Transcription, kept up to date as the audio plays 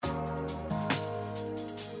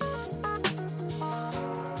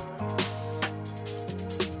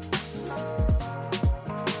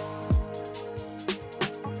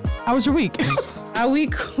How was your week? My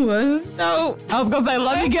week was dope. I was gonna say,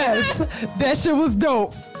 let me guess. That shit was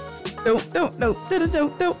dope. Dope.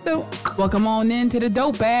 Welcome on into the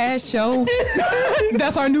Dope Ass Show.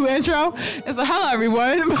 That's our new intro. It's like, hello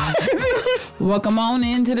everyone. Welcome on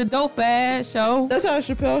into the Dope Ass Show. That's how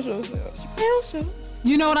Chappelle Show sounds. Chappelle Show.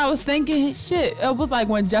 You know what I was thinking? Shit, it was like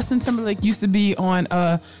when Justin Timberlake used to be on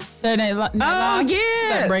Saturday Night Live. Yeah.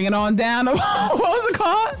 Like, bring it on down. What was it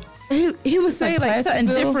called? He would say like something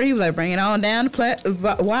different. He was like, bring it on down to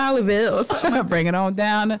Wileyville. Bring it on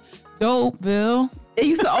down to Dopeville. It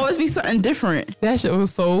used to always be something different. That shit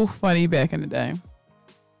was so funny back in the day.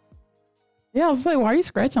 Yeah, I was like, why are you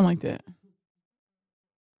scratching like that?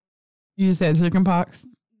 You just had chicken pox?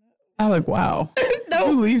 I was like, wow. No.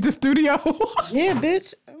 You leave the studio. Yeah,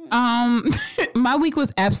 bitch. My week was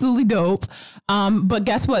absolutely dope. But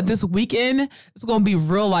guess what? This weekend it's gonna be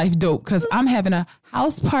real life dope because I'm having a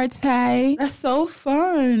house party. That's so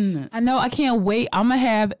fun. I know, I can't wait. I'm gonna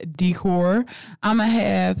have decor. I'm gonna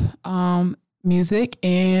have music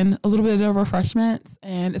and a little bit of refreshments,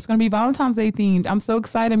 and it's gonna be Valentine's Day themed. I'm so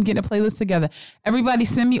excited. I'm getting a playlist together. Everybody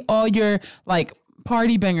send me all your like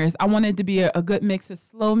party bangers. I want it to be a good mix of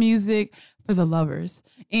slow music for the lovers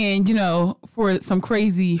and, you know, for some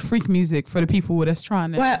crazy freak music for the people that's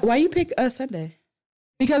trying to. Why you pick Sunday?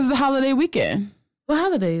 Because it's a holiday weekend. What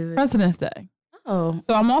holiday is it? President's Day. Oh.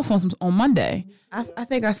 So I'm off on Monday. I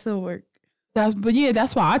think I still work.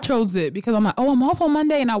 That's why I chose it, because I'm like, oh, I'm off on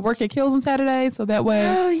Monday and I work at Kills on Saturday, so that way.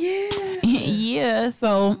 Oh yeah. Yeah.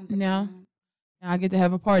 So now I get to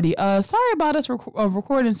have a party. Sorry about us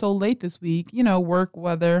recording so late this week. You know, work,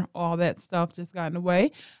 weather, all that stuff just got in the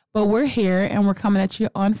way. But we're here and we're coming at you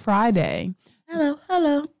on Friday.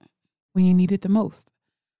 Hello. When you need it the most.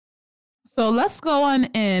 So let's go on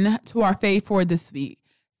in to our fave for this week.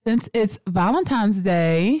 Since it's Valentine's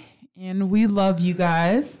Day and we love you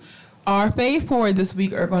guys, our fave for this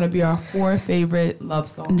week are going to be our 4 favorite love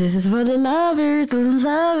songs. This is for the lovers.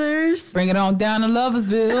 Bring it on down to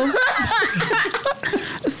Loversville.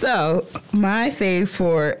 So, my fave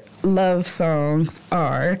for love songs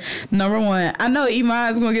are, number 1, I know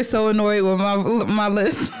Iman is going to get so annoyed with my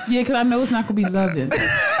list. Yeah, because I know it's not going to be loving.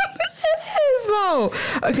 It's low.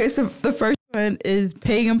 Okay, so the first one is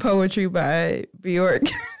Pagan Poetry by Bjork.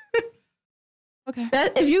 Okay.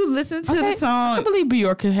 That if you listen to the song, I believe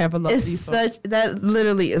Bjork can have a love song. That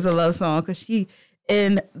literally is a love song, because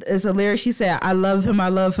it's a lyric. She said, I love him,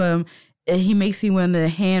 and he makes me want to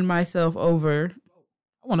hand myself over.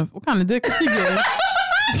 What kind of dick is she getting?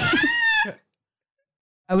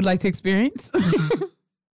 I would like to experience.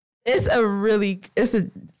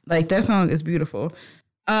 That song is beautiful.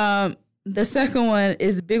 The second one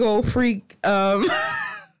is Big Old Freak.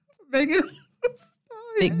 Big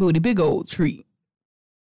booty, big old treat.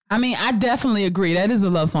 I mean, I definitely agree. That is a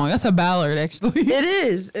love song. That's a ballad, actually. It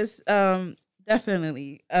is. It's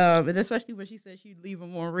definitely. And especially when she said she'd leave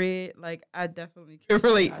him on red. Like, I definitely can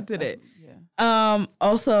relate to that. Yeah.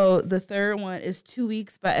 Also, the third one is 2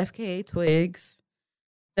 Weeks by FKA Twigs.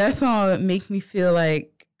 That song make me feel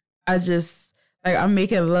like I'm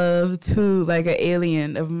making love to like an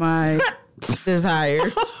alien of my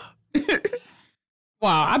desire.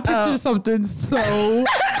 Wow, I pictured something so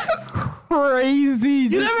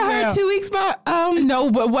crazy. You never heard 2 Weeks by No,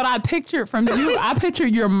 but what I pictured from you, I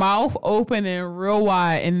pictured your mouth open and real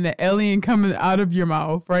wide and the alien coming out of your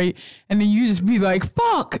mouth, right? And then you just be like,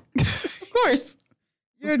 fuck. Of course.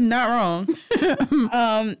 You're not wrong.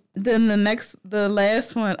 Then the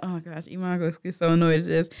last one, oh gosh, Iman goes get so annoyed at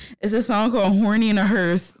this. It's a song called Horny in a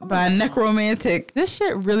Hearse by Necromantic. This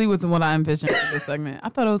shit really wasn't what I envisioned for this segment. I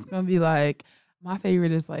thought it was gonna be like, my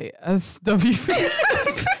favorite is like SWV.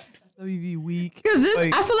 SWV week. Because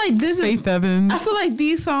I feel like this Faith Evans. I feel like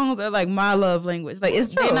these songs are like my love language. Like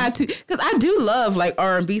they're not too, because I do love like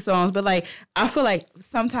R&B songs, but like I feel like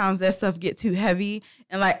sometimes that stuff get too heavy,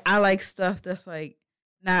 and like I like stuff that's like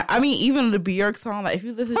not. I mean, even the Bjork song, like if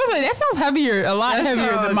you listen, I was like, that sounds heavier, a lot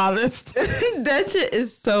heavier than my list. That shit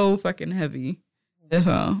is so fucking heavy. That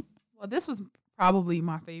song. Well, this was probably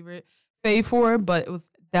my favorite fave for, but it was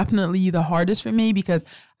definitely the hardest for me because,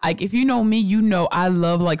 like, if you know me, you know I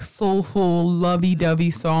love like soulful,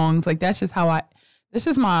 lovey-dovey songs. Like that's just this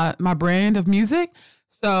is my brand of music.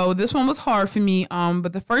 So this one was hard for me.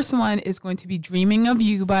 But the first one is going to be "Dreaming of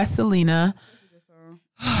You" by Selena.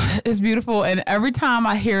 It's beautiful, and every time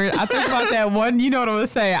I hear it, I think about that one. You know what I'm gonna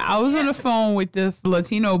say? I was on the phone with this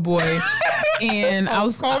Latino boy, and I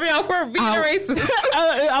was call me out for being racist.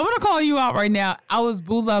 I'm gonna call you out right now. I was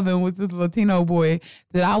boo loving with this Latino boy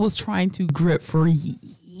that I was trying to grip for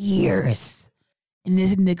years, and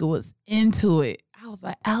this nigga was into it. I was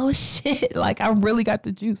like, oh shit, like I really got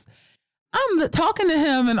the juice. I'm talking to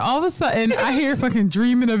him, and all of a sudden I hear fucking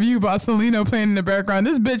Dreaming of You by Selena playing in the background.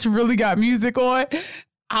 This bitch really got music on.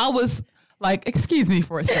 I was like, excuse me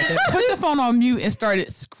for a second. Put the phone on mute and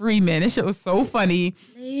started screaming. This shit was so funny.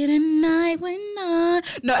 Late at night when I...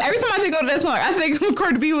 No, every time I think of that song, I think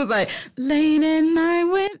Cardi B was like, late at night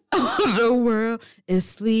when all the world is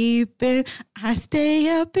sleeping, I stay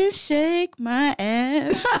up and shake my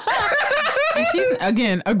ass. And she's,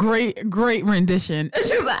 again, a great rendition.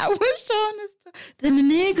 She's like, I wish on this time, then the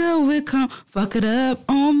nigga would come fuck it up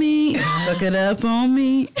on me. Fuck it up on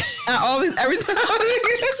me. I always, every time.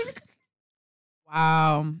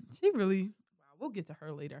 Wow. She really, wow, we'll get to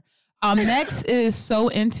her later. Next is So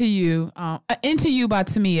Into You. Into You by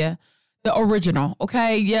Tamia, the original.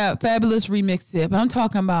 Okay. Yeah. Fabulous remixed it. But I'm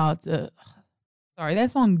talking about sorry,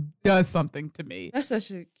 that song does something to me. That's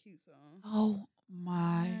such a cute song. Oh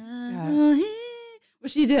my God.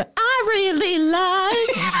 What she did, I really like.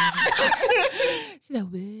 She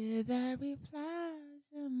said, with every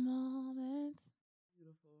flash of moments,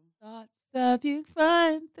 beautiful thoughts of you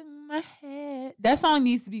flying through my head. That song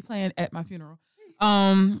needs to be playing at my funeral.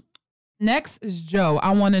 Next is Joe,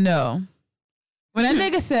 I Want to Know. When that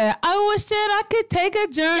nigga said, I wish that I could take a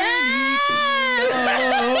journey.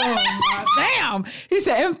 Oh, damn. He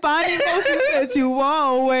said, and finding emotions that you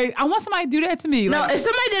won't wait. I want somebody to do that to me. No, Like, if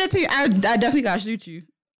somebody did it to you, I definitely gotta shoot you.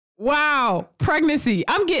 wow. Pregnancy.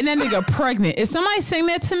 I'm getting that nigga pregnant. If somebody sing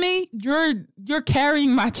that to me, you're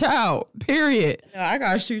carrying my child. Period. No, I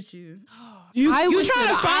gotta shoot you. You wish trying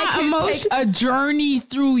to that find I could emotion, a journey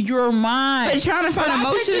through your mind. But trying to find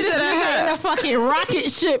emotions that I in a fucking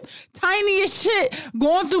rocket ship, tiny as shit,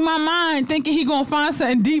 going through my mind, thinking he gonna find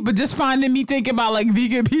something deep, but just finding me thinking about like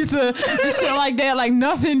vegan pizza and shit like that, like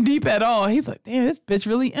nothing deep at all. He's like, damn, this bitch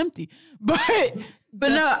really empty. But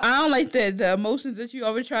no, I don't like that. The emotions that you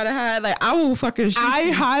always try to hide, like I will fucking shoot I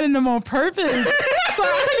you. hiding them on purpose. So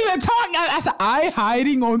I couldn't even talk. I said, I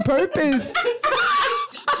hiding on purpose.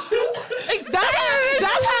 That's how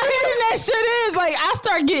hidden that shit is. Like I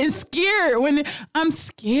start getting scared when I'm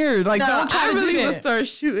scared. Like don't try to really do would that. start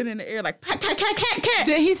shooting in the air like cat.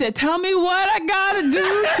 Then he said, "Tell me what I gotta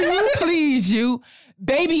do to please you,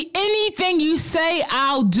 baby. Anything you say,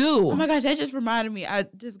 I'll do." Oh my gosh, that just reminded me.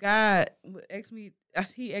 This guy asked me.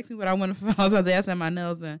 He asked me what I wanted for Valentine's Day. I said my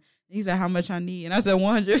nails done. He said how much I need, and I said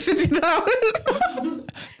 $150.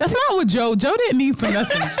 That's not what Joe didn't mean for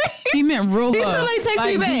nothing. He meant real love. He still like text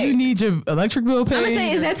me back. Do you need your electric bill paid? I'm gonna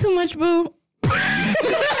say, is that too much, boo? He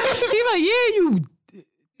like, yeah, you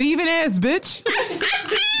thieving ass bitch.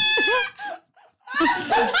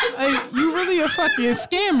 Like, you really a fucking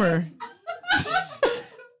scammer.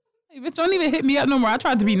 Hey, bitch, don't even hit me up no more. I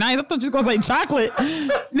tried to be nice. I thought you was gonna say chocolate.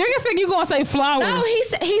 Nigga think you gonna say flowers. No, he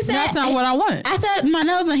said that's not what I want. I said my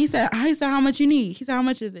nails, and he said how much you need. He said how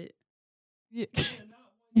much is it? Yeah.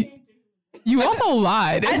 You also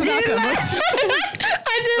lied. I did lie.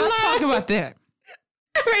 Let's talk about that.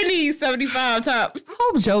 I need 75 tops. I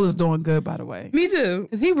hope Joe is doing good, by the way. Me too.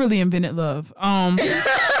 Because he really invented love.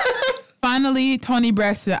 Finally, Toni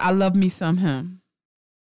Braxton, I love me some him.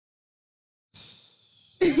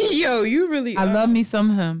 Yo, you really I love me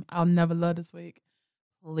some him. I'll never love this week.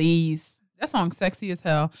 Please. That song's sexy as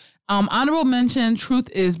hell. Honorable mention, Truth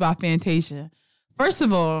Is by Fantasia. First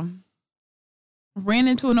of all, ran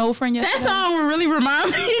into an old friend yesterday. That song will really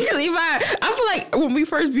remind me because I feel like when we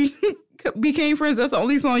first became friends, that's the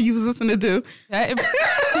only song you was listening to. That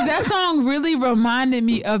song really reminded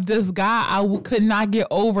me of this guy I could not get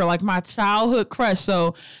over, like my childhood crush.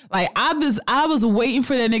 So, like, I was waiting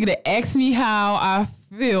for that nigga to ask me how I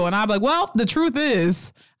feel, and I'm like, well, the truth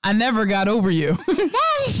is, I never got over you.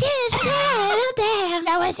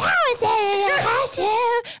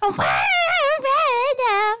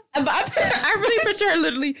 I really picture her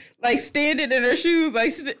literally like standing in her shoes,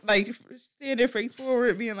 like standing face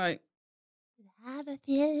forward, being like,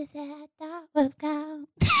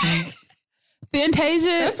 Fantasia.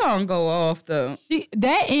 That song go off though.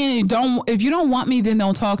 If you don't want me, then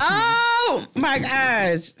don't talk to me. Oh my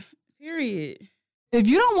gosh. Period. If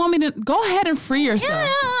you don't want me to, go ahead and free yourself.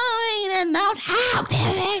 Don't talk to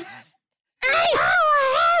me.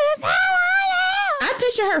 I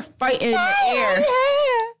picture her fighting in the air.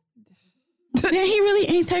 Then he really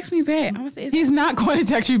ain't text me back. I'm gonna say he's not going to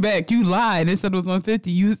text you back. You lied and said it was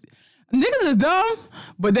 150. Niggas is dumb,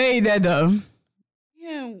 but they ain't that dumb.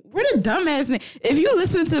 Yeah, we're the dumbass nigga. If you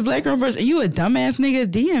listen to Black Girl Brush and you a dumbass nigga,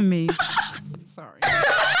 DM me. Sorry.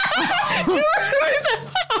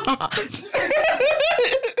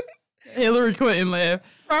 Hillary Clinton laugh.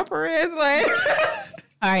 Proper ass laugh.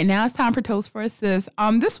 All right, now it's time for Toast for a Sis.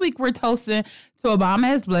 This week we're toasting to Obama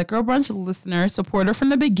as Black Girl Brunch listener, supporter from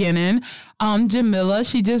the beginning. Jamila,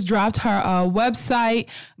 she just dropped her website,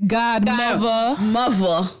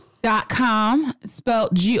 godmother.com,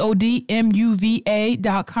 spelled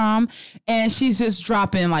GODMUVA.com. And she's just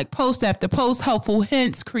dropping like post after post, helpful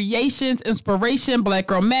hints, creations, inspiration, Black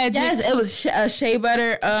girl magic. Yes, it was shea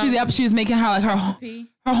butter. She was making her like her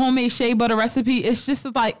homemade shea butter recipe. It's just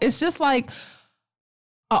like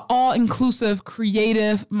an all-inclusive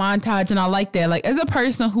creative montage, and I like that. Like, as a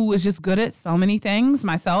person who is just good at so many things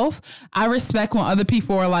myself, I respect when other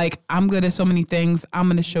people are like, I'm good at so many things, I'm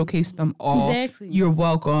gonna showcase them all. Exactly. You're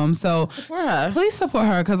welcome. So support her. Please support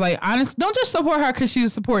her, because like, honest, don't just support her because she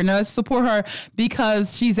was supporting us. Support her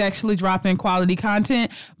because she's actually dropping quality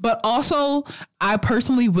content. But also, I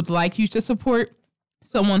personally would like you to support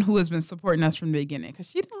someone who has been supporting us from the beginning, because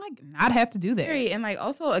she didn't like not have to do that. Period. And like,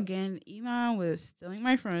 also, again, Iman was stealing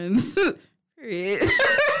my friends. Period.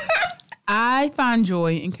 I find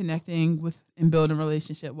joy in connecting with and building a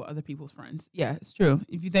relationship with other people's friends. Yeah, it's true.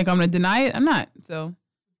 If you think I'm going to deny it, I'm not. So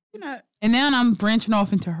you're not. And now I'm branching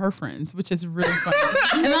off into her friends, which is really funny.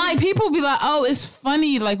 And then, like, people be like, oh, it's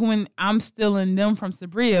funny like when I'm stealing them from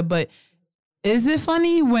Sabria, but is it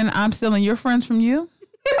funny when I'm stealing your friends from you?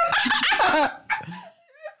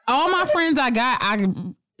 All my friends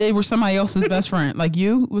they were somebody else's best friend. Like,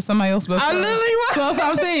 you was somebody else's best friend. I literally was. So that's what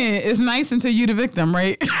I'm saying. It's nice until you the victim,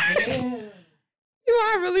 right? Yeah.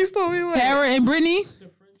 I really stole me away. Kara and Brittany.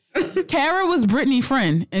 Kara was Brittany's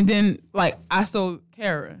friend, and then like I stole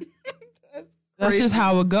Kara. That's just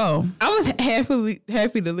how it go. I was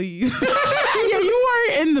happy to leave. Yeah, you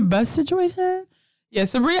weren't in the best situation. Yeah,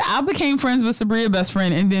 Sabria, I became friends with Sabria's best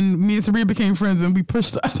friend, and then me and Sabria became friends, and we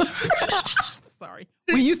pushed the other. Sorry.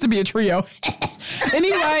 We used to be a trio.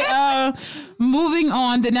 Anyway, moving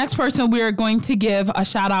on. The next person we're going to give a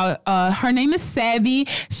shout out. Her name is Savvy.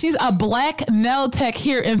 She's a Black nail tech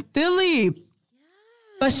here in Philly.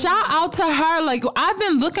 But shout out to her. Like, I've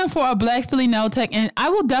been looking for a Black Philly nail tech, and I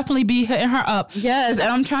will definitely be hitting her up. Yes, and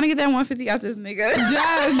I'm trying to get that 150 out this nigga.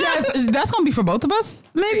 Yes. That's going to be for both of us,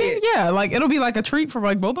 maybe? Yeah, like, it'll be like a treat for,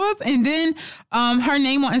 like, both of us. And then her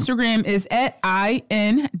name on Instagram is at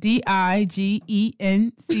INDIGENCE.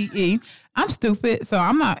 I'm stupid, so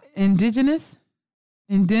I'm not indigent.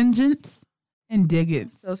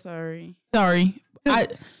 So sorry. Sorry.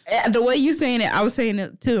 The way you saying it, I was saying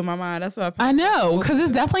it too in my mind. That's what I know, because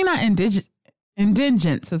it's definitely not indigence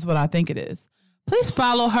is what I think it is. Please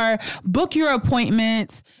follow her, book your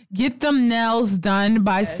appointments, get them nails done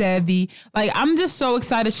by Savvy. Like, I'm just so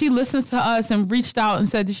excited. She listens to us and reached out and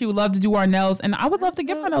said that she would love to do our nails, and I would love to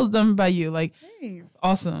get my nails done by you. Like, hey.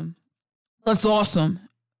 Awesome. That's awesome.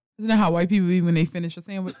 Isn't that how white people be when they finish a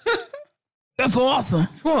sandwich? That's awesome.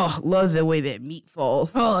 Oh, love the way that meat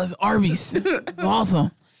falls. Oh, it's Arby's. It's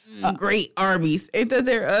awesome. Great Arby's. Ain't that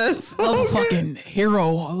their us? I love a fucking hero.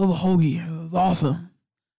 I love a hoagie. It was awesome.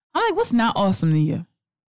 I'm like, what's not awesome to you?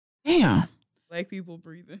 Damn. Black people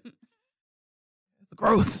breathing. It's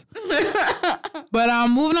gross. But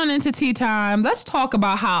moving on into tea time, let's talk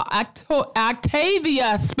about how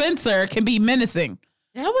Octavia Spencer can be menacing.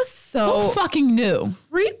 That was so fucking new.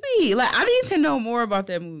 Creepy. Like, I need to know more about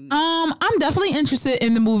that movie. I'm definitely interested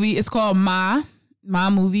in the movie. It's called My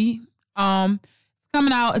Movie. Coming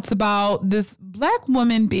out. It's about this black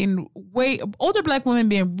woman older black woman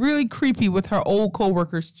being really creepy with her old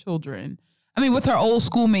coworkers' children. I mean, with her old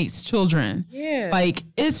schoolmates' children. Yeah. Like,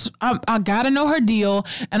 I gotta know her deal,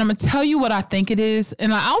 and I'm gonna tell you what I think it is.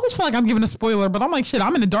 And I always feel like I'm giving a spoiler, but I'm like, shit,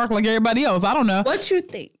 I'm in the dark like everybody else. I don't know. What you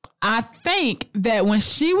think? I think that when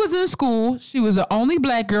she was in school, she was the only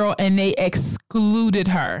black girl, and they excluded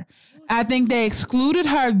her. I think they excluded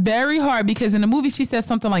her very hard because in the movie she said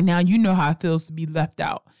something like, now you know how it feels to be left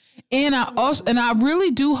out. And I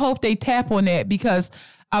really do hope they tap on that, because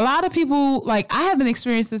a lot of people, like, I haven't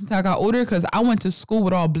experienced this until I got older because I went to school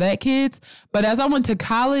with all black kids. But as I went to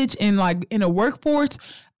college and like in the workforce,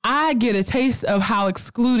 I get a taste of how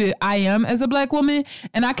excluded I am as a black woman.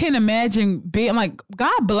 And I can't imagine being like,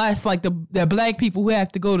 God bless like the black people who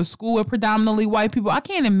have to go to school with predominantly white people. I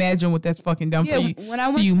can't imagine what that's fucking done for you, when I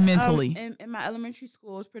went you mentally. In my elementary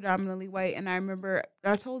school, it was predominantly white. And I remember,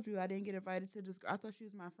 I told you I didn't get invited to this girl. I thought she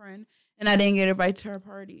was my friend. And I didn't get invited to her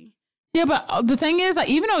party. Yeah, but the thing is, like,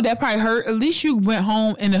 even though that probably hurt, at least you went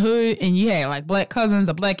home in the hood and you had like black cousins,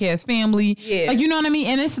 a black ass family. Yeah. Like, you know what I mean?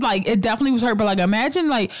 And it's like, it definitely was hurt. But like, imagine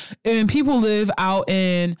like when people live out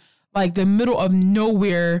in like the middle of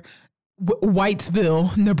nowhere,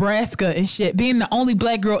 Whitesville, Nebraska and shit, being the only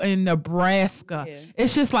black girl in Nebraska. Yeah.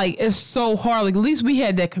 It's just like, it's so hard. Like, at least we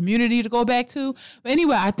had that community to go back to. But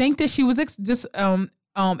anyway, I think that she was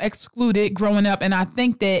excluded growing up, and I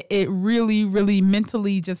think that it really, really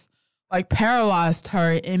mentally just like paralyzed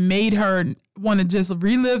her and made her want to just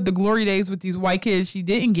relive the glory days with these white kids she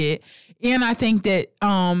didn't get. And I think that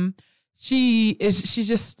she's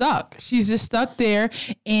just stuck. She's just stuck there,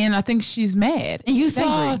 and I think she's mad. And you She's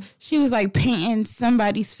saw angry. she was like painting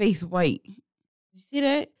somebody's face white. Did you see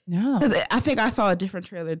that? No. Because I think I saw a different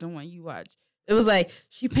trailer than one you watched. It was like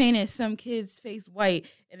she painted some kid's face white,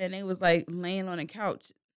 and then they was like laying on a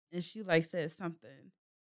couch, and she like said something.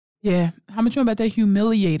 Yeah. How much you know about that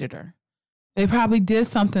humiliated her? They probably did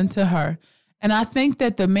something to her. And I think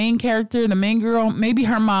that the main character, the main girl, maybe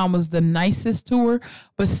her mom was the nicest to her,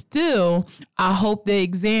 but still, I hope they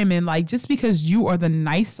examine, like, just because you are the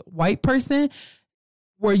nice white person,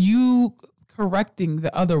 were you correcting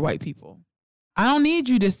the other white people? I don't need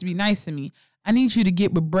you just to be nice to me. I need you to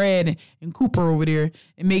get with Brad and Cooper over there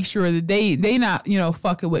and make sure that they not,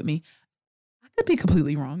 fucking with me. I could be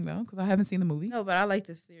completely wrong, though, because I haven't seen the movie. No, but I like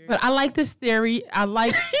this theory. But I like this theory. I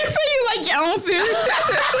like... You say you like your own theory?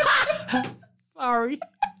 Sorry.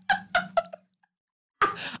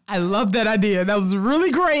 I love that idea. That was really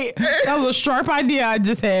great. That was a sharp idea I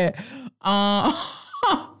just had. That's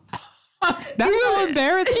so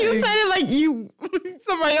embarrassing. You said it like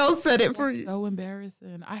somebody else said it for you. So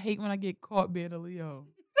embarrassing. I hate when I get caught being a Leo.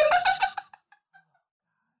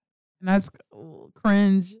 And that's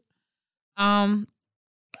cringe.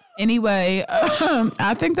 Anyway,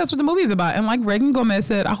 I think that's what the movie is about. And like Reagan Gomez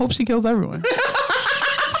said, I hope she kills everyone.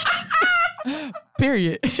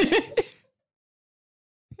 Period.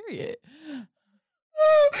 Period.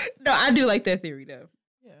 No, I do like that theory though.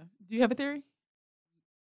 Yeah. Do you have a theory?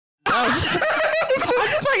 I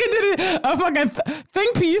just fucking did a fucking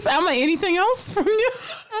think piece. I'm like, anything else from you?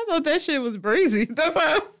 I thought that shit was brazy. That's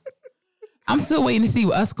why. I'm still waiting to see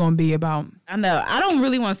what us gonna be about. I know. I don't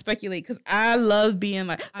really want to speculate because I love being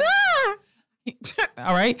like,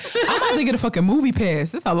 All right. I'm about to get a fucking movie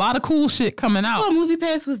pass. There's a lot of cool shit coming out. oh, Movie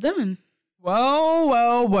Pass was done.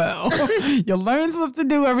 Well. You learn stuff to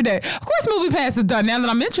do every day. Of course, Movie Pass is done now that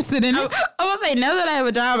I'm interested in it. I was like, now that I have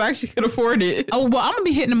a job, I actually could afford it. Oh, well, I'm going to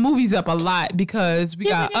be hitting the movies up a lot because we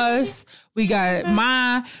got Us. We got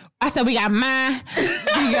we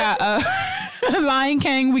got Lion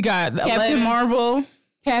King. We got Captain Marvel.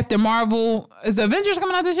 Captain Marvel. Is the Avengers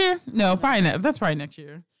coming out this year? No, probably not. That's probably next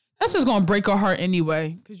year. That's just going to break our heart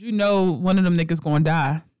anyway because one of them niggas going to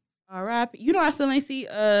die. All right. You know, I still ain't see,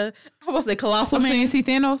 I was say Colossal I'm Man. saying see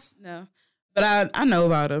Thanos? No. But I know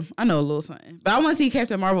about him. I know a little something. But I want to see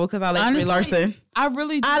Captain Marvel because I like Brie Larson. I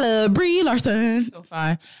love Brie Larson. So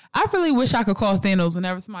fine. I really wish I could call Thanos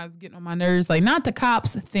whenever somebody's getting on my nerves. Like, not the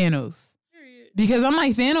cops, Thanos. Because I'm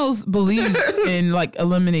like, Thanos believes in, like,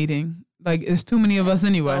 eliminating. Like, there's too many of us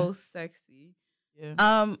anyway. So sexy.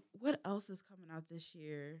 Yeah. What else is coming out this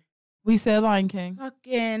year? We said Lion King.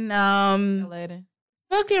 Fucking, Aladdin.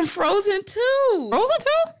 fucking Frozen 2. Frozen 2?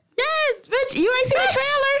 Yes, bitch. You ain't seen the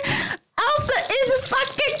trailer? Elsa is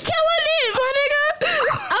fucking killing it, my nigga.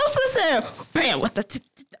 Elsa said, bam, with the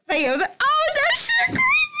bam. Oh, that shit crazy.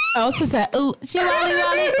 Elsa said, ooh, she lolly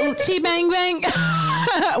lolly, ooh, she bang bang.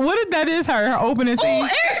 What if that is her opening scene? Oh,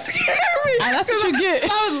 Eric scared me. That's what you get.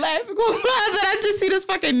 I was laughing. I just see this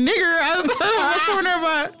fucking nigger. I was in the corner of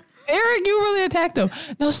my... Eric, you really attacked him.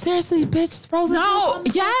 No, seriously, bitch. Frozen. No,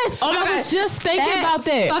 yes. Oh my God. I was just thinking about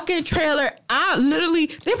that fucking trailer. I literally,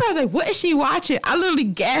 they probably like, what is she watching? I literally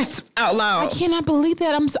gasped out loud. I cannot believe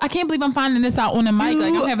that. I can't believe I'm finding this out on the mic.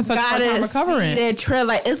 Like I'm having such a hard time recovering. That trailer,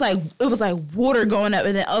 like it was like water going up,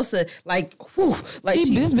 and then Elsa, like, whew, like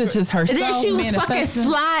this bitch is her. And then she was fucking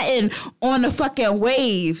sliding on the fucking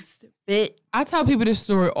waves, bitch. I tell people this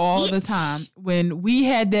story all the time. When we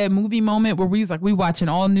had that movie moment where we watching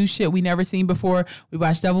all new shit we never seen before. We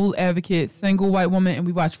watched Devil's Advocate, Single White Woman, and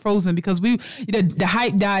we watched Frozen because the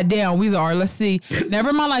hype died down. We was all right, let's see. Never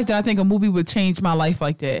in my life did I think a movie would change my life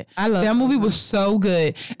like that. I love that movie. Was so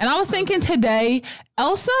good. And I was thinking today,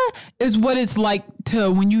 Elsa is what it's like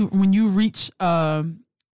to when you reach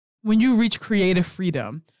creative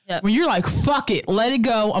freedom. Yep. When you're like, fuck it, let it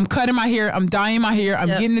go. I'm cutting my hair. I'm dyeing my hair. I'm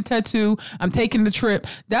getting a tattoo. I'm taking the trip.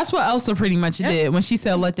 That's what Elsa pretty much did when she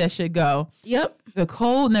said, let that shit go. Yep. The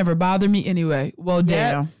cold never bothered me anyway. Well,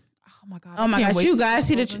 damn. Oh my God. Oh my gosh. You guys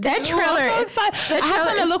see that trailer. I'm so excited. I have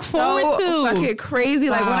something to look forward to. Fucking crazy.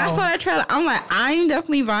 Wow. Like when I saw that trailer, I'm like, I'm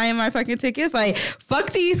definitely buying my fucking tickets. Like,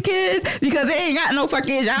 fuck these kids because they ain't got no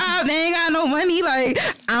fucking job. They ain't got no money. Like,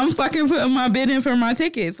 I'm fucking putting my bid in for my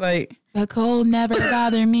tickets. Like, the cold never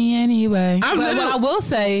bothered me anyway. But what I will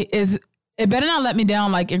say is, it better not let me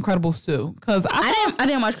down like Incredibles 2. Because I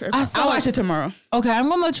didn't watch Incredibles. I'll watch it tomorrow. Okay, I'm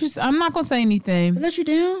gonna let you. I'm not gonna say anything. Let you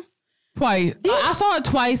down? Twice. I saw it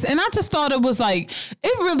twice, and I just thought it was like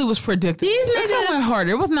it really was predictable. These niggas went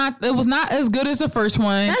harder. It was not as good as the first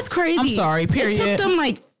one. That's crazy. I'm sorry. Period. It took them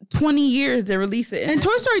like 20 years to release it. And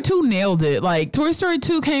Toy Story 2 nailed it. Like Toy Story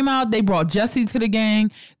 2 came out, they brought Jessie to the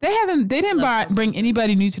gang. They didn't bring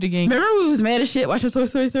anybody new to the gang. Remember we was mad as shit watching Toy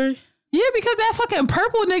Story 3? Yeah, because that fucking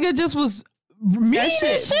purple nigga just was mean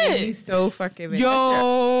as shit. He's so fucking mad. Yo,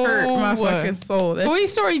 that shit hurt my fucking soul. Toy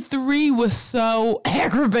Story 3 was so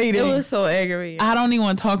aggravating. It was so aggravating. I don't even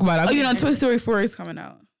want to talk about it. Oh, you know, Toy Story 4 is coming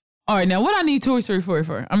out. All right, now what I need Toy Story 4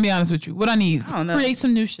 for? I'm gonna be honest with you. What I need I don't know. Create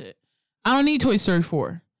some new shit. I don't need Toy Story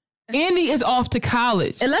 4. Andy is off to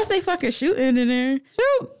college. Unless they fucking shooting in there.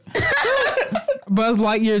 Shoot. Buzz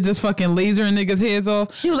Lightyear just fucking lasering niggas' heads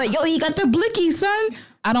off. He was like, yo, he got the blicky, son.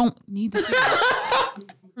 I don't need to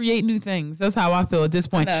create new things. That's how I feel at this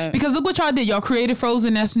point. Because look what y'all did. Y'all created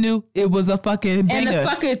Frozen. That's new. It was a fucking banger. And the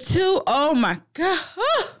fucking 2. Oh, my God.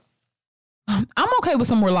 I'm okay with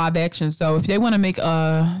some more live actions, though. If they want to make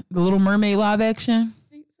The Little Mermaid live action,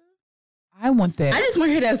 I want that. I just want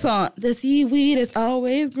to hear that song. The seaweed is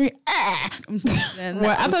always green. Ah.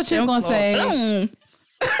 Well, I thought you were going to say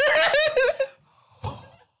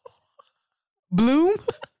Bloom.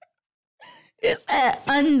 It's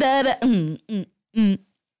under the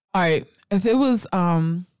All right. If it was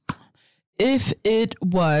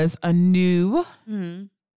a new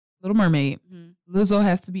Little Mermaid, Lizzo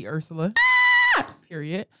has to be Ursula.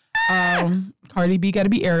 Period. Cardi B got to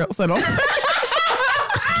be Ariel. So don't.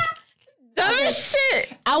 Dumb as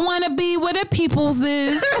shit. I want to be where the people's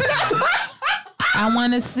is. I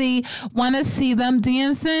want to see them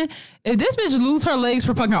dancing. If this bitch lose her legs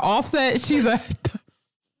for fucking Offset, she's a.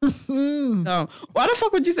 No. Why the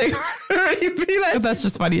fuck would you say Cardi B like? That's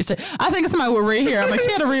just funny as shit. I think it's somebody with red hair. I'm like,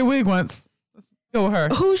 she had a red wig once. Let's go with her.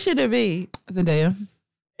 Who should it be? Zendaya.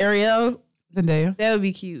 Ariel? Zendaya. That would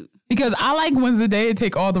be cute. Because I like when Zendaya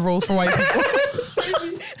take all the roles for white people.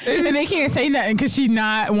 And they can't say nothing because she's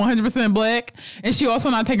not 100% black. And she also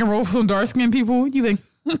not taking roles for some dark-skinned people. You think?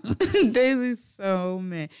 Daisy's so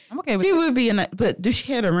mad. I'm okay with She it. would be but does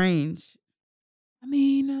she have a range? I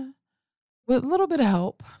mean, with a little bit of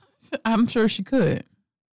help, I'm sure she could.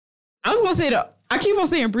 I was going to say that. I keep on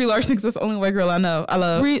saying Brie Larson because that's the only white girl I know. I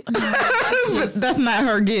love. But that's not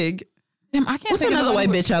her gig. Damn, I can't What's think another white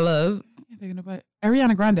bitch I love? I can't think of nobody.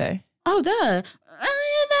 Ariana Grande. Oh, duh.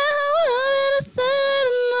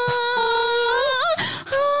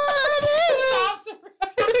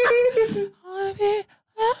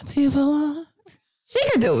 People. She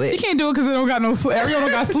could do She it. can't do it because they don't got no. Ariel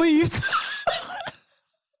don't got sleeves.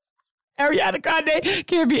 Ariana Grande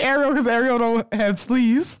can't be Ariel because Ariel don't have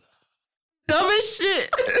sleeves. Dumb as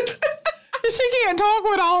shit. She can't talk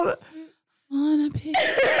with all the. Wanna be.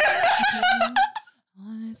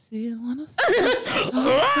 Wanna see.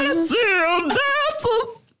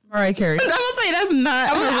 Mariah Carey. I'm gonna say that's not.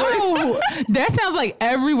 Oh, that sounds like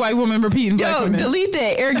every white woman repeating black Yo, women. delete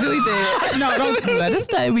that. Eric, delete that. No, don't let us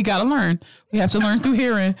stay. We gotta learn. We have to learn through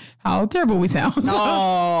hearing how terrible we sound.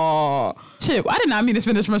 Oh, Chip, I did not mean to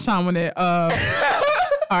spend this much time on it. All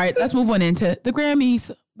right, let's move on into the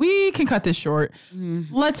Grammys. We can cut this short.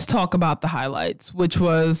 Let's talk about the highlights, which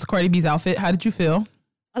was Cardi B's outfit. How did you feel?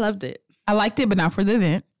 I loved it. I liked it, but not for the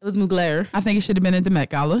event. It was Mugler. I think it should have been at the Met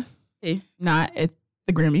Gala, Hey. not at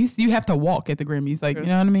the Grammys. You have to walk at the Grammys, like, you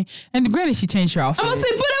know what I mean? And granted, she changed her outfit. I'm gonna say,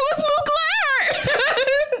 but it was Mugler.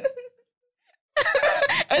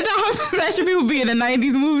 Is that how fashion people be in a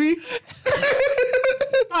 90s movie?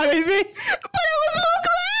 How they be? But it was Mugler.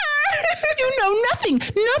 You know nothing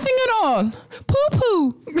at all. Poo.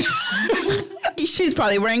 She's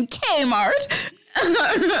probably wearing Kmart.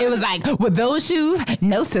 It was like, with those shoes,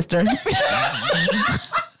 no sister.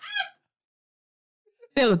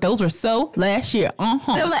 Those were so last year. They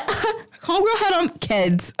were like, homegirl had on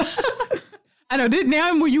Keds. I know.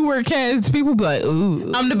 Now when you wear Keds, people be like,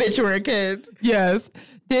 ooh. I'm the bitch wearing Keds. Yes.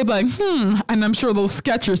 They'd be like, and I'm sure those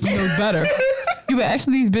Skechers knows better. You but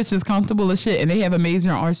actually these bitches comfortable as shit and they have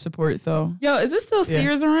amazing arch support, so. Yo, is this still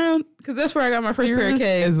Sears around? Because that's where I got my first pair of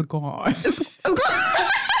Keds. It's gone.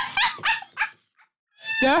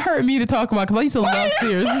 That hurt me to talk about because I used to love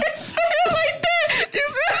Sears. Like that.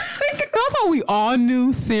 That's how we all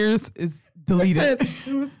knew Sears is deleted.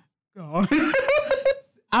 It was gone.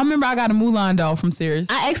 I remember I got a Mulan doll from Sears.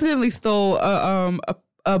 I accidentally stole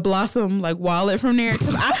a Blossom like wallet from there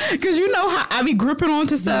because you know how I be gripping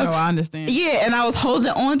onto stuff. No, I understand. Yeah, and I was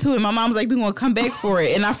holding on to it. My mom was like, "We gonna come back for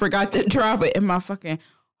it," and I forgot to drop it, and my fucking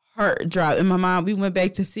heart dropped. And my mom, we went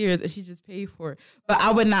back to Sears and she just paid for it. But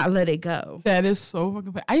I would not let it go. That is so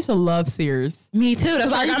fucking funny. I used to love Sears. Me too.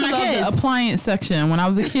 That's why I got my kids. The appliance section when I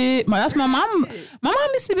was a kid. That's my mom. My mom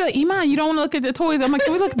used to be like, Iman, you don't want to look at the toys. I'm like,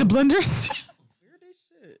 can we look at the blenders?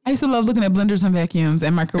 I used to love looking at blenders and vacuums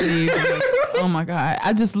and microwaves. Like, oh my God.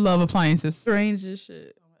 I just love appliances. Strange as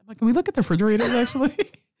shit. Like, can we look at the refrigerators actually?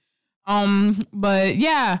 But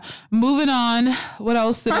yeah, moving on. What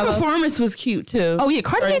else did Her performance was cute too. Oh yeah,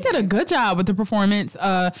 Cardi B did a good job with the performance.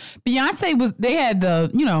 Beyonce they had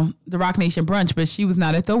the Rock Nation brunch, but she was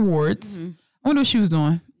not at the awards. I wonder what she was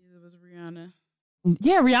doing. It was Rihanna.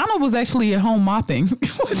 Yeah, Rihanna was actually at home mopping.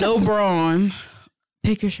 No bra on.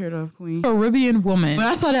 Take your shirt off, queen. Caribbean woman. When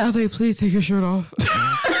I saw that, I was like, please take your shirt off.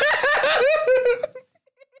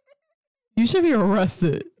 You should be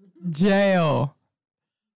arrested. Jail.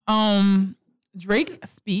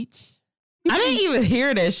 Drake's speech. I didn't even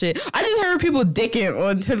hear that shit. I just heard people dicking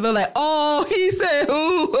on Twitter like, oh, he said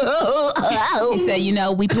who? He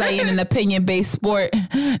said, we play in an opinion-based sport,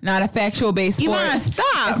 not a factual-based sport. Iman,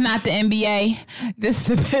 stop. It's not the NBA. This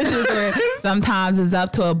is a business where sometimes it's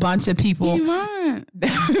up to a bunch of people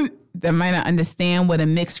that might not understand what a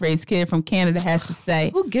mixed-race kid from Canada has to say.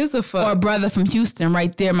 Who gives a fuck? Or a brother from Houston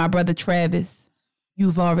right there, my brother Travis.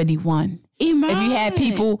 You've already won. Iman. If you have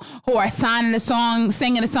people who are signing the song,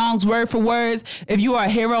 singing the songs word for words, if you are a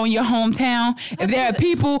hero in your hometown, if there are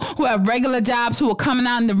people who have regular jobs who are coming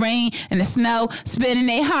out in the rain and the snow, spending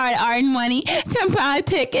their hard-earned money to buy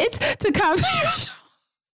tickets to come to your show.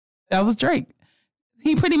 That was Drake.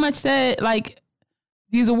 He pretty much said,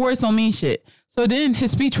 these awards don't mean shit. So then his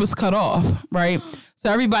speech was cut off, right? So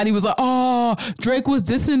everybody was like, oh, Drake was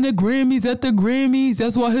dissing the Grammys at the Grammys.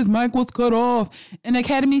 That's why his mic was cut off. And the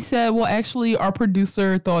Academy said, well, actually, our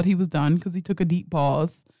producer thought he was done because he took a deep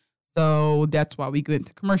pause. So that's why we went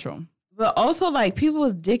to commercial. But also, people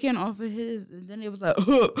was dicking off of his, and then it was like,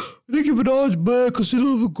 Nicki Minaj bad because she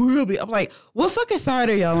don't have a Grammy. I'm like, what fucking side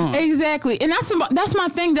are y'all on? Exactly. And that's my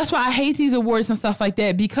thing. That's why I hate these awards and stuff like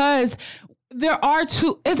that, because there are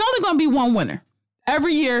two. It's only going to be one winner.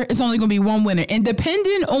 Every year, it's only going to be one winner. And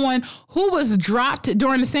depending on who was dropped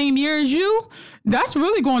during the same year as you, that's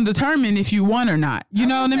really going to determine if you won or not. You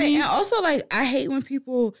know what I mean? And also, I hate when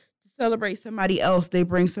people celebrate somebody else, they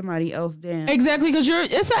bring somebody else down. Exactly, because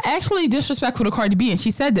it's actually disrespectful to Cardi B, and she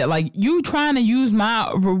said that. You trying to use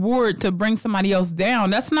my reward to bring somebody else down,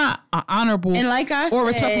 that's not an honorable and or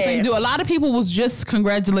respectful thing to do. A lot of people was just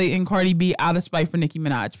congratulating Cardi B out of spite for Nicki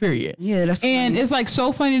Minaj, period. Yeah, that's and funny. It's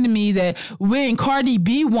so funny to me that when Cardi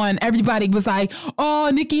B won, everybody was like, oh,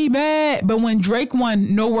 Nicki mad. But when Drake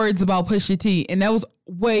won, no words about Pusha T, and that was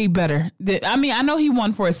way better. I know he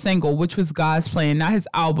won for a single, which was God's Plan, not his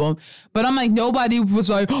album. But I'm like, nobody was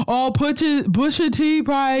like, oh, Pusha T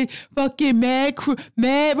probably fucking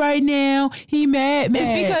mad right now. He mad.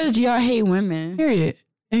 It's because y'all hate women. Period.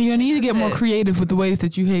 And you need to get more creative with the ways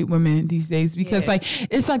that you hate women these days, because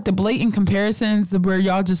it's the blatant comparisons where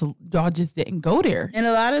y'all just didn't go there. And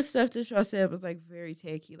a lot of stuff that y'all said was very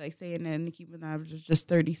tacky, saying that Nicki Minaj was just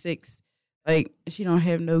 36. She don't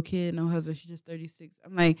have no kid, no husband. She's just 36.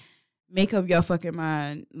 I'm like, make up your fucking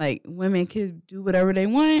mind. Women can do whatever they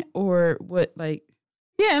want, or what?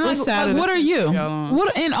 Yeah, and what are you?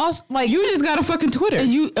 What? And also, you just got a fucking Twitter,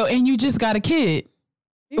 and you just got a kid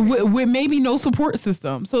with maybe no support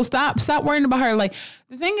system. So stop worrying about her.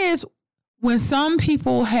 The thing is, when some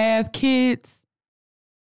people have kids,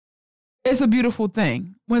 it's a beautiful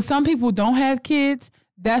thing. When some people don't have kids,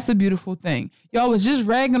 that's a beautiful thing. Y'all was just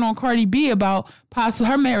ragging on Cardi B about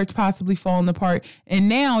her marriage possibly falling apart. And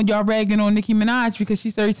now y'all ragging on Nicki Minaj because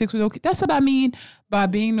she's 36 with okay. That's what I mean by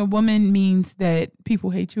being a woman means that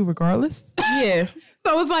people hate you regardless. Yeah.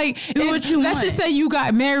 So it's do what you want. Let's just say you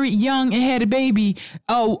got married young and had a baby.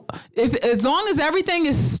 Oh, as long as everything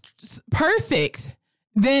is perfect,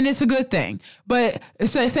 then it's a good thing. But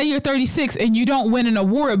say you're 36 and you don't win an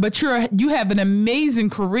award, but you have an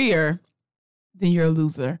amazing career, then you're a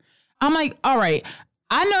loser. I'm like, all right,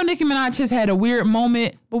 I know Nicki Minaj has had a weird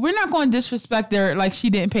moment, but we're not going to disrespect her she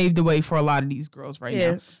didn't pave the way for a lot of these girls right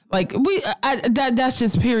now. That's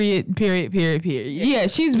just period. Yeah,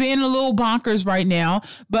 she's being a little bonkers right now,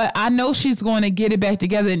 but I know she's going to get it back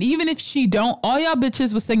together. And even if she don't, all y'all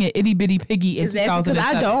bitches was singing Itty Bitty Piggy in 2007.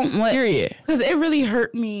 Because I don't want, period. Because it really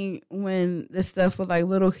hurt me when the stuff with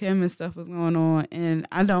Lil' Kim and stuff was going on, and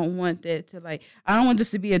I don't want that to I don't want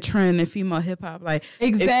this to be a trend in female hip hop.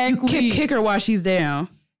 Exactly, if you kick her while she's down.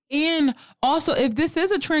 And also, if this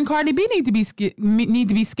is a trend, Cardi B need to be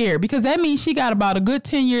scared, because that means she got about a good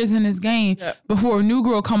 10 years in this game before a new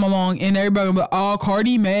girl come along and everybody will be like, oh,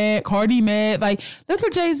 Cardi mad. Like, look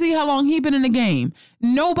at Jay-Z, how long he been in the game.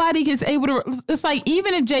 Nobody is able to. It's like,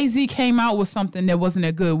 even if Jay-Z came out with something that wasn't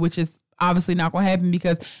that good, which is obviously not going to happen,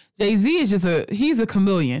 because Jay-Z is he's a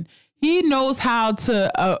chameleon. He knows how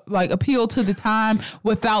to appeal to the time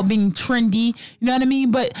without being trendy. You know what I mean?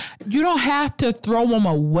 But you don't have to throw them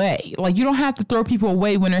away. Like, you don't have to throw people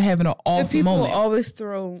away when they're having an awful moment. People always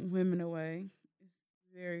throw women away. It's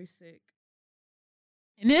very sick.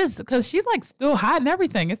 It is, because she's like still hot and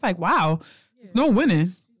everything. It's like, wow, there's no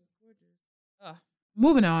winning.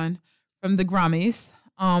 Moving on from the Grammys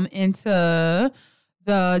into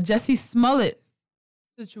the Jussie Smollett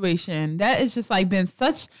situation. That has just like been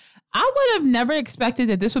such... I would have never expected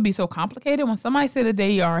that this would be so complicated. When somebody said that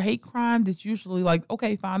they are hate crimes, it's usually like,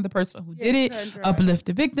 okay, find the person who did it, uplift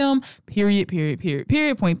the victim, period,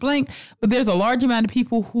 point blank. But there's a large amount of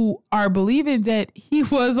people who are believing that he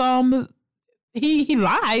was, he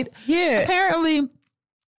lied. Yeah. Apparently,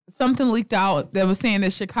 something leaked out that was saying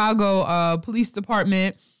that Chicago Police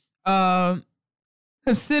Department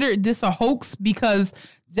considered this a hoax because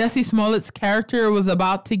Jussie Smollett's character was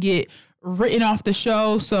about to get written off the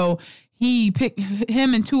show, so he picked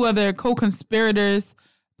him and two other co-conspirators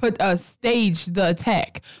staged the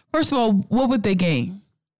attack. First of all, what would they gain?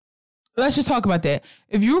 Let's just talk about that.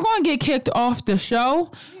 If you were going to get kicked off the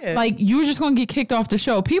show, like, you were just going to get kicked off the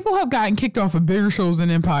show. People have gotten kicked off of bigger shows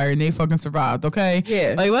than Empire, and they fucking survived, okay?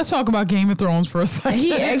 Yeah. Like, let's talk about Game of Thrones for a second.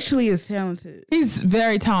 He actually is talented. He's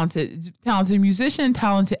very talented. Talented musician,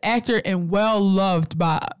 talented actor, and well-loved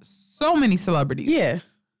by so many celebrities. Yeah.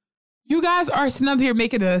 You guys are sitting up here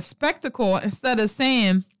making a spectacle instead of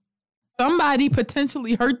saying somebody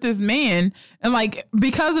potentially hurt this man. And like,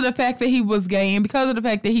 because of the fact that he was gay and because of the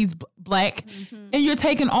fact that he's black, and you're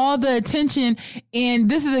taking all the attention. And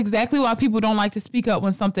this is exactly why people don't like to speak up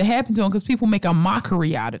when something happened to them, because people make a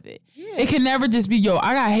mockery out of it. Yeah. It can never just be, yo,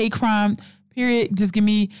 I got hate crime, period. Just give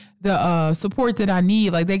me the support that I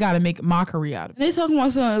need. Like, they got to make mockery out of it. They talking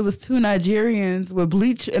about something, it was two Nigerians with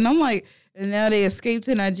bleach. And I'm like, and now they escaped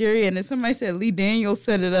to Nigeria, and then somebody said Lee Daniels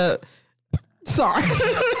set it up. Sorry.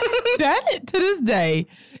 That, to this day,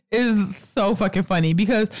 is so fucking funny,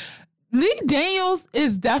 because Lee Daniels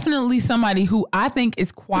is definitely somebody who I think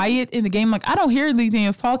is quiet in the game. Like, I don't hear Lee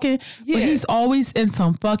Daniels talking, but he's always in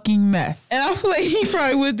some fucking mess. And I feel like he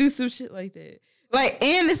probably would do some shit like that. Like,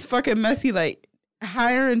 and it's fucking messy, like,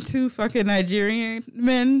 hiring two fucking Nigerian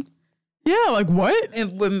men. Yeah, like what?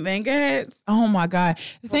 And with manga hats. Oh my god!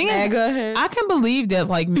 The thing is, I can believe that,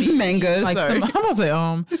 like, manga. Like, sorry, I'm about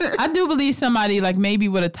to say I do believe somebody, like, maybe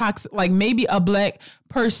with a toxic, like, maybe a black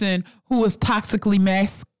person who was toxically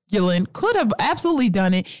masculine could have absolutely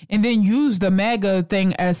done it, and then used the MAGA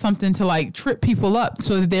thing as something to like trip people up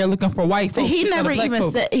so that they're looking for white folks. He never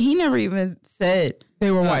even said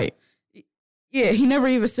they were white. Yeah, he never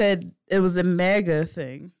even said it was a MAGA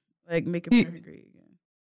thing, like make America great again.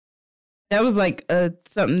 That was like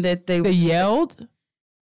something that they yelled.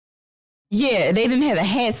 Yeah, they didn't have the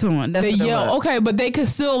hats on. That's they yelled. Okay, but they could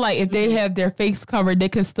still, like, if they have their face covered, they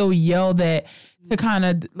could still yell that to kind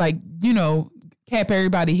of, like, you know, cap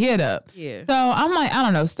everybody head up. Yeah. So I'm like, I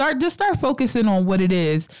don't know. Start focusing on what it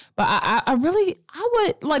is. But I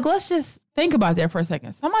would, like, let's just think about that for a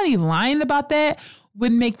second. Somebody lying about that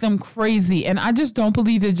would make them crazy. And I just don't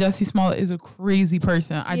believe that Jussie Smollett is a crazy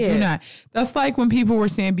person. I do not. That's like when people were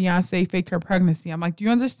saying Beyonce faked her pregnancy. I'm like, do you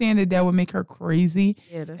understand that would make her crazy?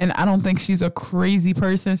 Yeah, and I don't think she's a crazy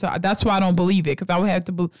person. So that's why I don't believe it. Because I would have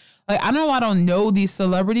to, like, I know I don't know these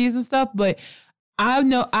celebrities and stuff, but I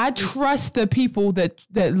know I trust the people that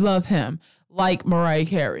love him, like Mariah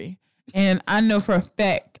Carey. And I know for a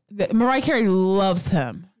fact that Mariah Carey loves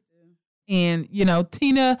him. And, you know,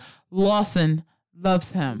 Tina Lawson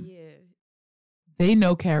loves him. Yeah. They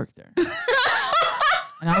know character.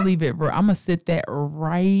 And I'll leave it, bro. I'm going to sit that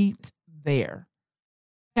right there.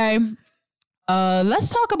 Okay. Let's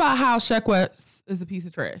talk about how Sheck West is a piece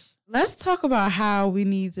of trash. Let's talk about how we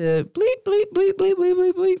need to bleep, bleep, bleep, bleep, bleep,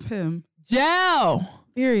 bleep, bleep him. Jail.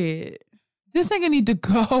 Period. This nigga need to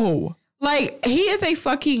go. Like, he is a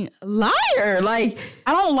fucking liar. Like,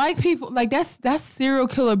 I don't like people. Like, that's serial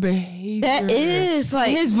killer behavior. That is,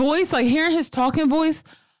 like, his voice, like, hearing his talking voice.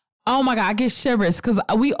 Oh my God, I get shivers because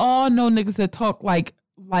we all know niggas that talk like,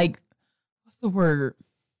 what's the word?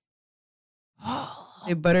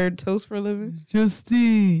 They buttered toast for a living.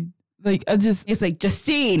 Justine. Like, it's like,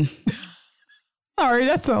 Justine. Sorry,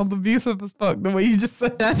 that sounds abusive as fuck, the way you just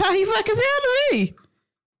said. That's how he fucking sounded to me.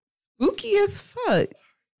 Spooky as fuck.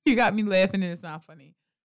 You got me laughing and it's not funny.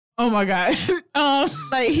 Oh my God.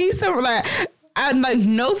 Like he's so like I'm like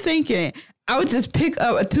no thinking. I would just pick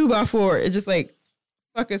up a 2x4 and just like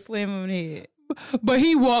fucking slam him in the head. But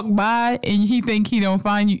he walked by and he think he don't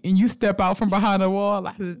find you and you step out from behind the wall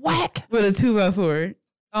like whack with a 2x4.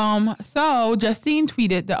 So Justine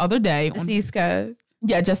tweeted the other day. Justine Skye.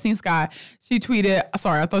 Yeah, Justine Skye. She tweeted.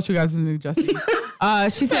 Sorry, I thought you guys knew Justine.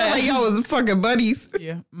 She said like y'all was fucking buddies.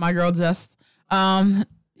 Yeah, my girl Just. I'm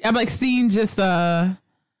like Justine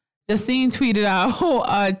Justine tweeted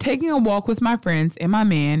out, taking a walk with my friends and my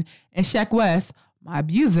man, and Sheck West, my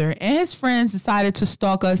abuser, and his friends decided to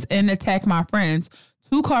stalk us and attack my friends.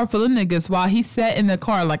 2 car full of niggas while he sat in the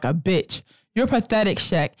car like a bitch. You're pathetic,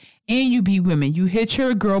 Sheck. And you beat women. You hit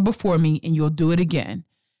your girl before me and you'll do it again.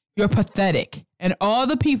 You're pathetic. And all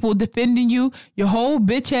the people defending you, your whole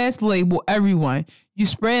bitch ass label, everyone. You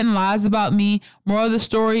spreading lies about me. Moral of the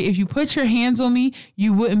story, if you put your hands on me,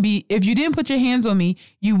 you wouldn't be, if you didn't put your hands on me,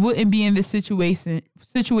 you wouldn't be in this situation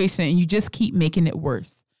and you just keep making it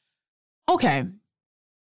worse. Okay.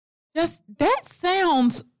 Just, that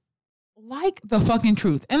sounds like the fucking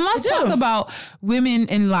truth. And let's talk about women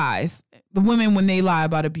and lies. The women when they lie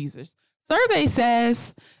about abusers. Survey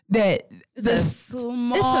says that it's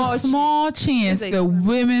a small chance that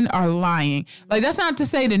women are lying. Like, that's not to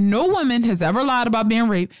say that no woman has ever lied about being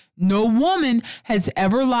raped. No woman has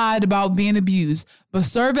ever lied about being abused. But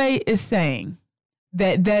survey is saying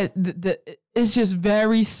that it's just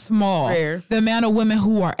very small. Rare. The amount of women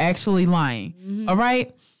who are actually lying. Mm-hmm. All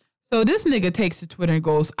right. So this nigga takes to Twitter and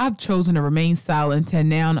goes, I've chosen to remain silent and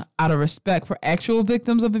now out of respect for actual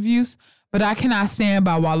victims of abuse, but I cannot stand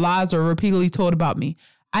by while lies are repeatedly told about me.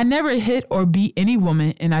 I never hit or beat any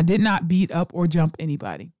woman, and I did not beat up or jump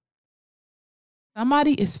anybody.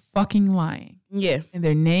 Somebody is fucking lying. Yeah. And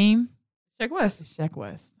their name? Sheck West. Is Sheck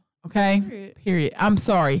West. Okay? Period. I'm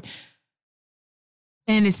sorry.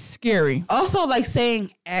 And it's scary. Also, like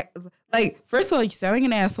saying, like, first of all, you sounding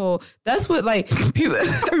an asshole. That's what, like, people.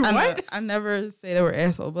 What? I never say they were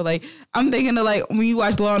asshole, but like, I'm thinking of like when you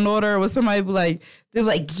watch Law and Order, where somebody be like, they're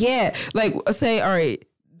like, yeah, like, say, all right,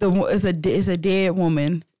 it's a dead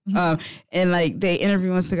woman, and like they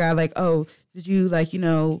interview the guy, like, oh, did you like,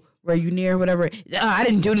 were you near whatever? I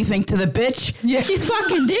didn't do anything to the bitch. Yeah, she's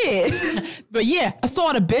fucking dead. But yeah, I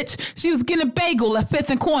saw the bitch. She was getting a bagel at 5th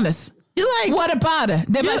and Corners. You're like, what about her?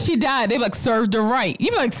 They're like, she died. They like served her right.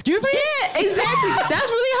 You be like, excuse me? Yeah, exactly. That's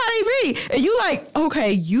really how they be. And you like,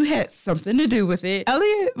 okay, you had something to do with it.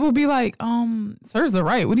 Elliot will be like, serves her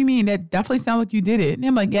right. What do you mean? That definitely sounds like you did it. And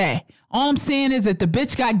I'm like, yeah. All I'm saying is that the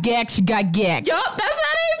bitch got gagged, she got gagged. Yup, that's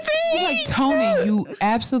how they be. Like, Tony, you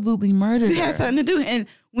absolutely murdered her. It had something to do. And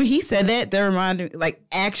when he said that reminded me, like,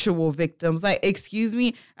 actual victims. Like, excuse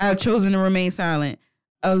me, I have chosen to remain silent.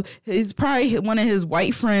 It's probably one of his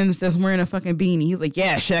white friends that's wearing a fucking beanie. He's like,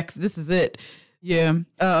 yeah, Sheck, this is it. Yeah.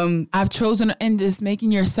 I've chosen, and just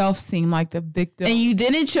making yourself seem like the victim. And you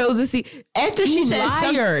didn't choose to see. After she said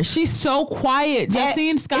liar. She's so quiet.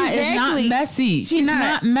 Justine Skye is not messy. She's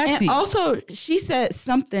not messy. And also, she said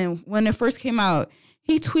something when it first came out.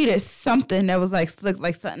 He tweeted something that was like slick,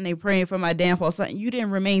 like something they praying for my downfall. Something you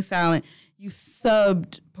didn't remain silent. You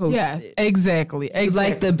subbed posted. Yeah, exactly.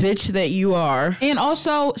 Like the bitch that you are. And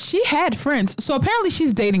also, she had friends. So apparently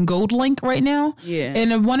she's dating GoldLink right now. Yeah.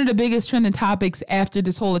 And one of the biggest trending topics after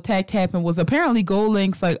this whole attack happened was apparently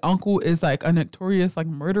GoldLink's like uncle is like a notorious like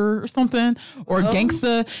murderer or something or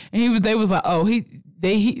gangster. And they was like, oh,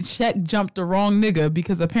 Sheck jumped the wrong nigga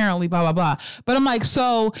because apparently blah, blah, blah. But I'm like,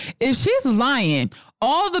 so if she's lying,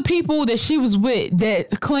 all the people that she was with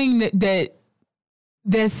that claim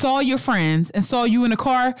that saw your friends and saw you in the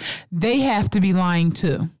car, they have to be lying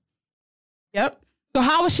too. Yep. So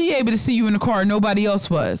how was she able to see you in the car and nobody else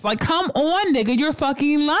was? Like, come on, nigga, you're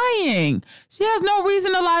fucking lying. She has no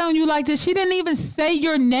reason to lie on you like this. She didn't even say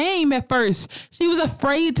your name at first. She was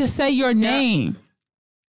afraid to say your name.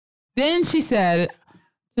 Then she said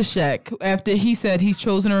to Sheck, after he said he's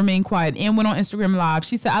chosen to remain quiet and went on Instagram Live,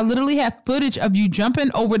 she said, I literally have footage of you jumping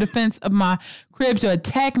over the fence of my crib to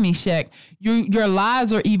attack me, Sheck. Your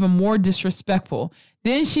lies are even more disrespectful.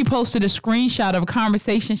 Then she posted a screenshot of a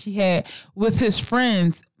conversation she had with his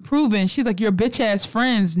friends, proving, she's like, your bitch ass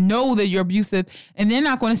friends know that you're abusive and they're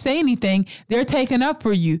not going to say anything. They're taking up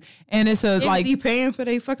for you. And it's like, you paying for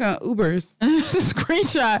their fucking Ubers. It's a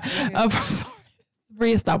screenshot of her. Sorry,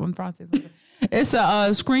 Bria, stop when Francis. It's a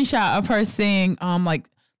screenshot of her saying, like,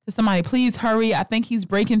 to somebody, please hurry. I think he's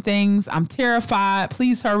breaking things. I'm terrified.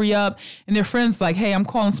 Please hurry up. And their friend's like, hey, I'm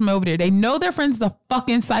calling someone over there. They know their friend's the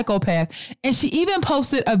fucking psychopath. And she even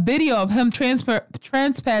posted a video of him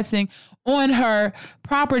trespassing on her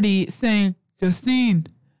property saying, Justine.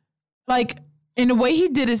 Like, And the way he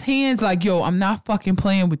did his hands, like, yo, I'm not fucking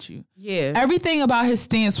playing with you. Yeah. Everything about his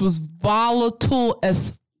stance was volatile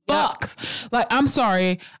as fuck. Yep. Like, I'm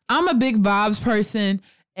sorry. I'm a big vibes person,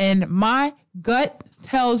 and my gut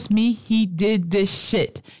tells me he did this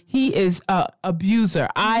shit. He is a abuser.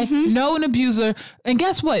 I know an abuser. And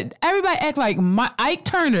guess what? Everybody act like Ike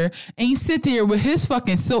Turner, and he sit there with his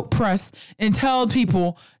fucking silk press and tell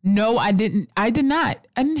people, no, I did not.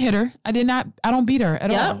 I didn't hit her. I did not. I don't beat her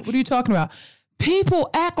at all. What are you talking about? People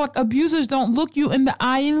act like abusers don't look you in the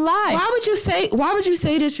eye and lie. Why would you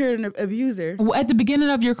say that you're an abuser? At the beginning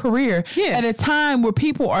of your career, at a time where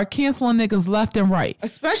people are canceling niggas left and right.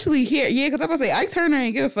 Especially here. Yeah, because I'm going to say, Ike Turner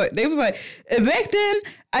ain't give a fuck. They was like, back then,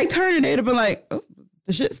 Ike Turner, they'd have been like, oh,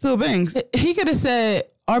 the shit still bangs. He could have said,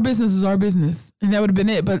 our business is our business. And that would have been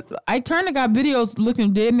it. But Ike Turner got videos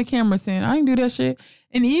looking dead in the camera saying, I ain't do that shit.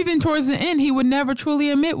 And even towards the end, he would never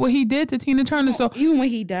truly admit what he did to Tina Turner. So even when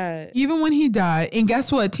he died. And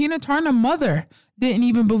guess what? Tina Turner's mother didn't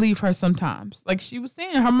even believe her sometimes. Like she was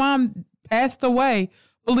saying, her mom passed away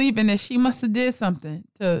believing that she must have did something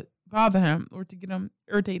to bother him or to get him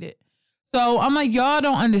irritated. So I'm like, y'all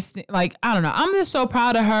don't understand. Like, I don't know. I'm just so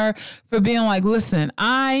proud of her for being like, listen,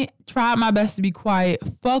 I tried my best to be quiet.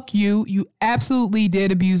 Fuck you. You absolutely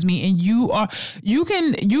did abuse me. And you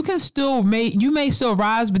may still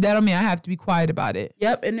rise, but that don't mean I have to be quiet about it.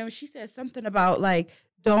 Yep. And then she said something about like,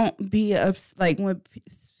 don't be like when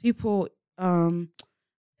people saying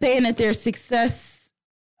that their success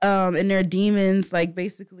and their demons, like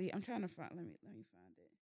basically, I'm trying to find, let me find it.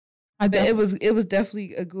 It was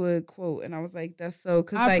definitely a good quote, and I was like, "That's so."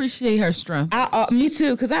 Cause I appreciate her strength. Me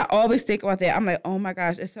too, because I always think about that. I'm like, "Oh my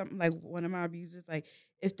gosh!" It's something like one of my abusers. Like,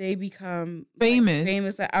 if they become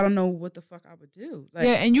famous, like I don't know what the fuck I would do. Like,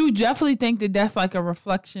 yeah, and you definitely think that that's like a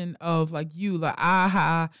reflection of like you,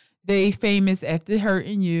 like they famous after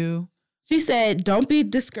hurting you. She said, "Don't be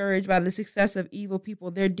discouraged by the success of evil people.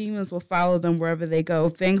 Their demons will follow them wherever they go.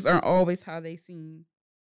 Things aren't always how they seem."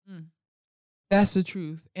 That's the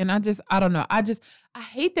truth. And I don't know. I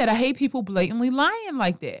hate that. I hate people blatantly lying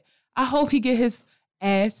like that. I hope he get his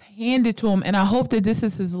ass handed to him. And I hope that this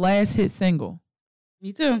is his last hit single.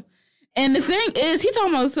 Me too. And the thing is, he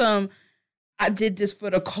talking about I did this for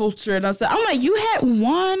the culture. And I said, I'm like, you had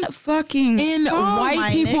one fucking And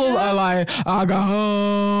white people are like, I got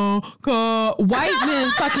home. White men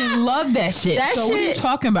fucking love that shit. That so shit, what are you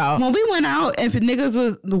talking about? When we went out and if niggas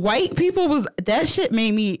was, the white people that shit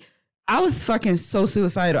made me, I was fucking so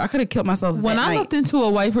suicidal. I could have killed myself. When I looked into a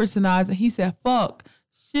white person's eyes and he said, fuck,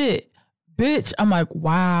 shit, bitch, I'm like,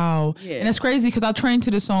 wow. Yeah. And it's crazy because I trained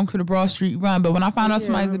to the song for the Broad Street Run, but when I find out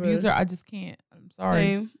somebody's an abuser, I just can't. I'm sorry.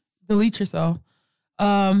 Same. Delete yourself.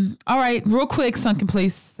 All right, real quick, Sunken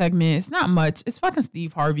Place segment. It's not much. It's fucking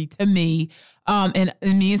Steve Harvey to me, and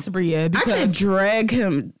me and Sabria. Because I could drag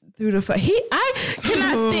him through the I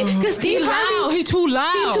cannot stand because Steve Harvey. He too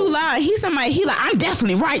loud. He's somebody. He like, I'm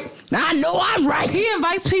definitely right. I know I'm right. He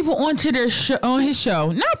invites people onto their on his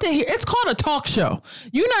show. Not to hear. It's called a talk show.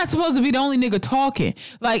 You're not supposed to be the only nigga talking.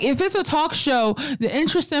 Like if it's a talk show, the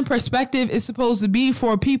interesting perspective is supposed to be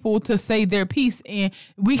for people to say their piece, and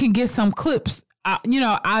we can get some clips out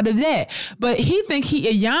of that. But he think he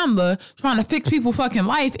a Yamla trying to fix people fucking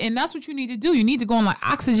life, and that's what you need to do. You need to go on like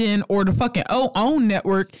Oxygen or the fucking OWN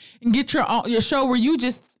network and get your show where you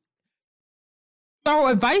just throw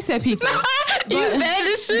advice at people. You mad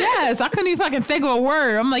as shit? Yes, I couldn't even fucking think of a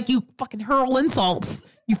word. I'm like, you fucking hurl insults.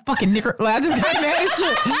 You fucking nigger. Like, I just got mad as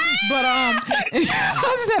shit. But I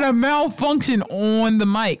just had a malfunction on the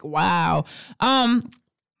mic. Wow.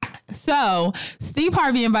 So Steve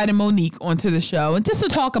Harvey invited Monique onto the show, and just to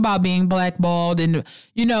talk about being blackballed, and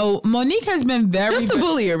Monique has been just to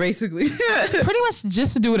bully her, basically, pretty much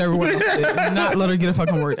just to do what everyone else did, and not let her get a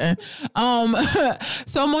fucking word in.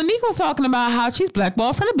 So Monique was talking about how she's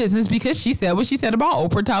blackballed from the business because she said what she said about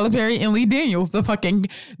Oprah, Tyler Perry, and Lee Daniels, the fucking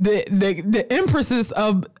the empresses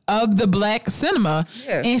of the black cinema.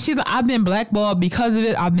 Yeah. And she's like, I've been blackballed because of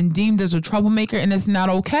it. I've been deemed as a troublemaker, and it's not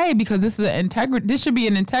okay because this is this should be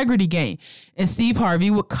an integrity game. And Steve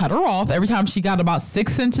Harvey would cut her off every time she got about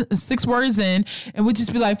six words in, and would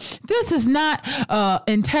just be like, this is not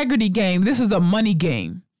integrity game, this is a money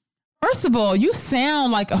game. First of all, you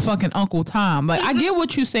sound like a fucking Uncle Tom. Like, I get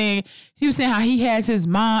what you're saying. He was saying how he has his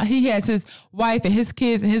mom, he has his wife and his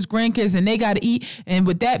kids and his grandkids, and they got to eat. And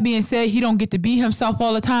with that being said, he don't get to be himself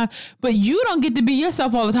all the time. But you don't get to be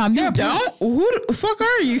yourself all the time. You don't? Who the fuck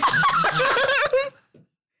are you?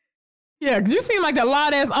 Yeah, because you seem like that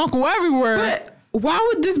loud-ass uncle everywhere. But why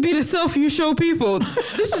would this be the self you show people?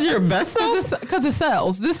 This is your best self? Because it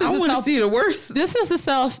sells. I want to see the worst. This is the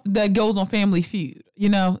self that goes on Family Feud. you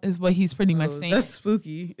know, is what he's pretty much saying. That's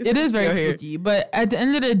spooky. It is very spooky. But at the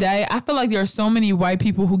end of the day, I feel like there are so many white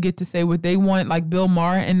people who get to say what they want, like Bill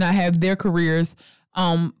Maher, and not have their careers put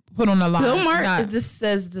on the line. Bill Maher just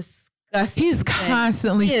says disgusting. He's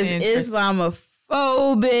constantly saying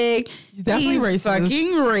Islamophobic. He's definitely racist.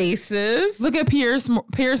 Fucking racist. Look at Piers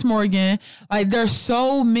Morgan. Like, there's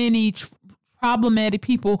so many problematic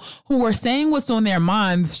people who are saying what's on their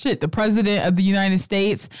minds. Shit, the president of the United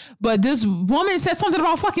States. But this woman said something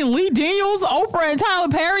about fucking Lee Daniels, Oprah, and Tyler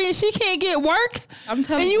Perry, and she can't get work. I'm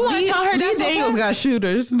telling you, you want to tell her Lee Daniels got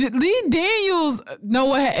shooters. Lee Daniels know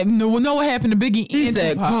what happened to Biggie. He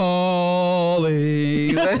said,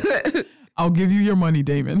 calling. I'll give you your money,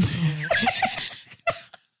 Damon.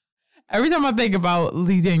 Every time I think about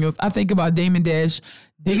Lee Daniels, I think about Damon Dash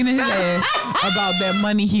digging in his ass about that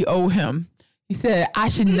money he owed him. He said, I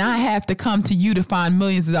should not have to come to you to find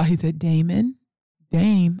millions of dollars. He said, Dame,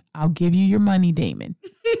 I'll give you your money, Damon.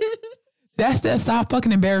 That's that. Stop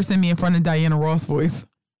fucking embarrassing me in front of Diana Ross voice.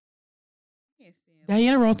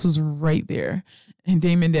 Diana Ross was right there. And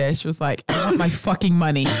Damon Dash was like, I want my fucking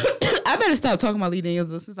money. I better stop talking about Lee Daniels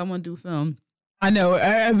since I want to do film. I know,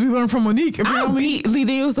 as we learned from Monique. I'll beat Lee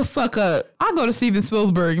Daniels the fuck up. I'll go to Steven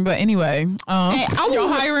Spielberg, but anyway. Y'all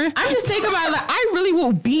hiring? I'm just thinking about it. Like, I really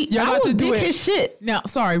will beat. I will beat his shit. Now,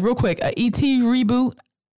 sorry, real quick. A E.T. reboot,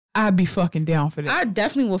 I'd be fucking down for that. I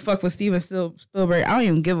definitely will fuck with Steven Spielberg. I don't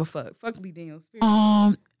even give a fuck. Fuck Lee Daniels.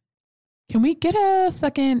 Can we get a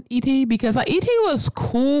second E.T.? Because like E.T. was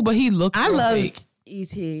cool, but he looked fake.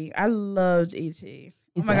 E.T. I loved E.T.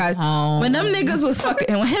 Oh my God. When them niggas was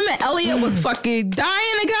fucking, when him and Elliot was fucking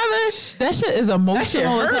dying together. That shit is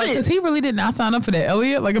emotional. Because he really did not sign up for that,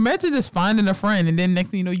 Elliot. Like, imagine just finding a friend and then next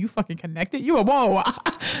thing you know, you fucking connected. You a whoa.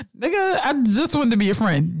 Nigga, I just wanted to be a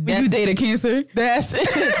friend. You dated cancer? That's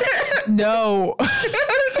it. No.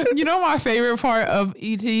 You know my favorite part of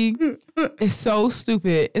E.T.? It's so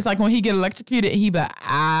stupid. It's like when he get electrocuted, he be like,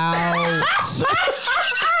 ouch.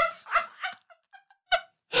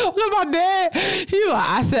 What about dad? He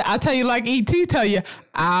like, I tell you like E.T. tell you,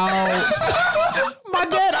 ouch. My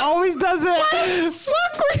dad always does it.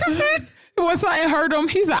 Fuck. When something hurt him,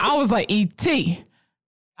 he's like, I was like, E.T.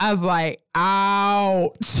 I was like,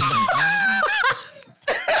 ouch.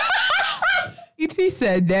 E.T.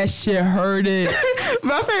 said that shit hurted.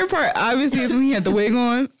 My favorite part, obviously, is when he had the wig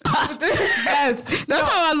on. That's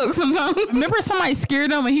how I look sometimes. Remember somebody scared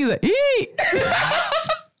him and he was like, eat.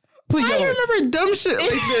 I remember dumb shit like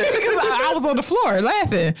that. Because I was on the floor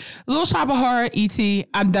laughing. Little Shop of Horror, E.T.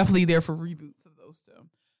 I'm definitely there for reboots of those two.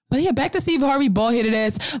 But yeah, back to Steve Harvey, bald-headed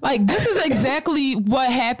ass. Like, this is exactly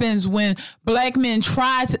what happens when black men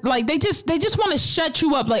try to, like, they just want to shut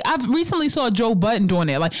you up. Like, I've recently saw Joe Budden doing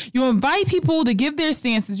that. Like, you invite people to give their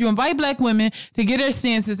stances. You invite black women to give their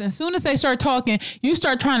stances. And as soon as they start talking, you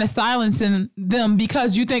start trying to silence them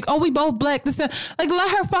because you think, oh, we both black. This, like,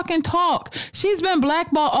 let her fucking talk. She's been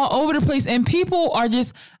blackballed all over the place. And people are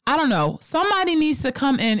just, I don't know. Somebody needs to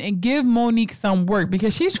come in and give Monique some work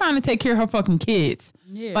because she's trying to take care of her fucking kids.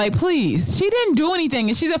 Yeah. Like, please. She didn't do anything,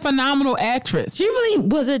 and she's a phenomenal actress. She really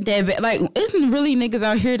wasn't that bad. Like, isn't really niggas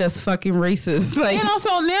out here that's fucking racist. Like, and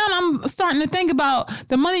also, now I'm starting to think about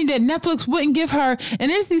the money that Netflix wouldn't give her,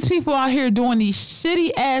 and there's these people out here doing these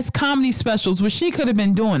shitty-ass comedy specials where she could have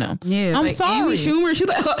been doing them. Yeah. I'm like sorry. Amy Schumer, she's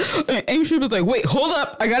like, Amy Schumer's like, wait, hold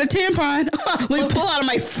up. I got a tampon. Let me pull out of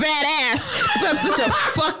my fat ass because I'm such a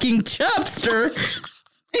fucking chubster.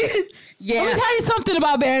 Yeah. Let me tell you something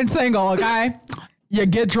about being single, okay? You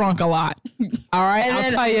get drunk a lot. All right?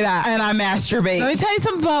 I'll tell you that. And I masturbate. Let me tell you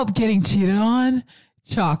something about getting cheated on.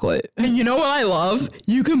 Chocolate. And you know what I love?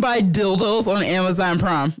 You can buy dildos on Amazon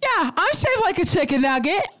Prime. Yeah, I'm shaped like a chicken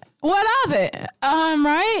nugget. What of it?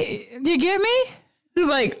 Right? You get me? He's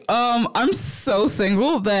like, I'm so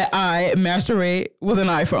single that I masturbate with an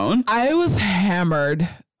iPhone. I was hammered,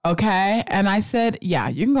 okay? And I said, yeah,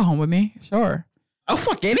 you can go home with me. Sure. I'll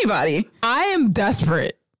fuck anybody. I am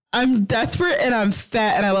desperate. I'm desperate and I'm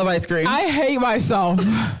fat and I love ice cream. I hate myself.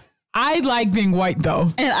 I like being white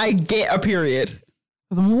though. And I get a period.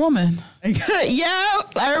 Because I'm a woman. Yeah,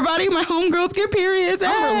 everybody, my homegirls get periods.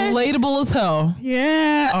 I'm relatable as hell.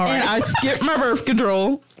 Yeah. All right. And I skip my birth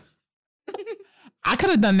control. I could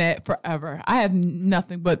have done that forever. I have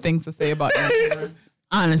nothing but things to say about that.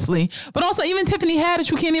 Honestly. But also, even Tiffany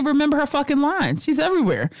Haddish, you can't even remember her fucking lines. She's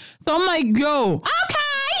everywhere. So I'm like, yo. Okay.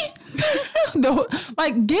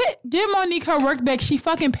 Like, get Monique her work back. She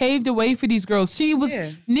fucking paved the way for these girls. She was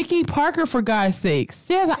Nikki Parker, for God's sakes.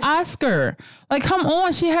 She has an Oscar. Like, come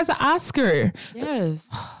on. She has an Oscar. Yes.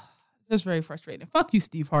 That's very frustrating. Fuck you,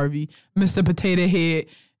 Steve Harvey, Mr. Potato Head.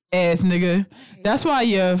 ass nigga. That's why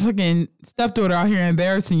your fucking stepdaughter out here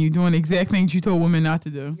embarrassing you, doing the exact things you told women not to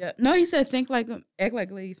do. Yeah. No, he said act like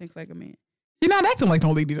a lady, think like a man. You're not acting like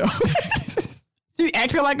no lady though. She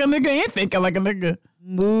acting like a nigga and thinking like a nigga.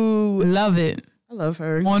 Moo. Love it. I love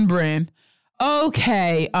her. On brand.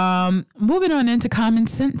 Okay. Moving on into common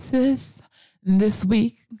senses. This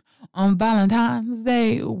week on Valentine's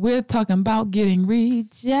Day, we're talking about getting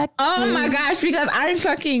rejected. Oh my gosh, because I'm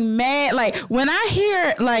fucking mad. Like when I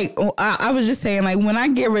hear, like, I was just saying, like when I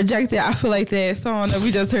get rejected, I feel like that song that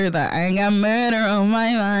we just heard, like, I ain't got murder on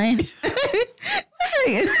my mind.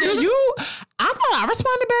 I thought I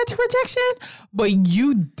responded bad to rejection, but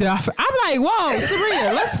you definitely. I'm like, whoa,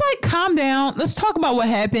 Sabrina, let's like calm down. Let's talk about what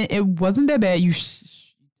happened. It wasn't that bad. You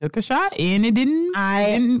took a shot and it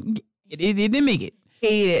didn't. It didn't make it.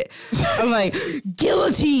 Hate it. I'm like,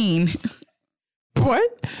 guillotine. What?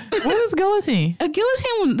 What is guillotine? A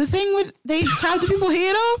guillotine, the thing with they chop the people's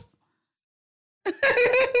head off.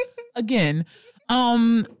 Again,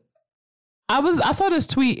 I saw this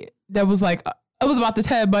tweet that was like, it was about the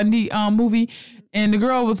Ted Bundy movie, and the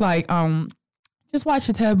girl was like, just watch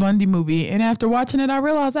the Ted Bundy movie. And after watching it, I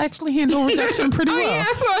realized I actually handled rejection pretty well. Yeah,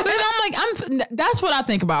 I saw that. And I'm like, that's what I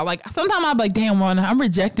think about. Like, sometimes I'm like, damn, when I'm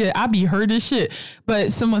rejected, I be hurt as shit.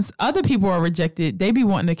 But other people are rejected, they be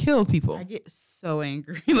wanting to kill people. I get so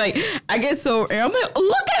angry. Like, I get so angry. I'm like,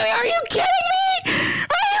 look at me. Are you kidding me?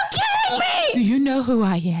 Are you kidding me? Do you know who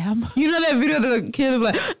I am? You know that video of the kid was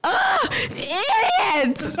like,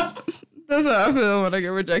 idiots. That's how I feel when I get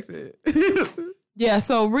rejected. Yeah,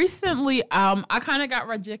 so recently, I kind of got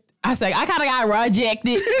rejected. I kind of got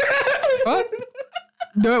rejected. What?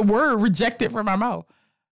 The word rejected from my mouth.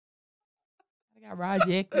 I got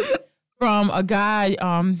rejected from a guy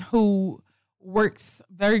who works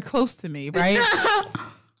very close to me, right?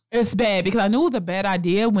 It's bad because I knew it was a bad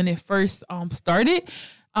idea when it first started.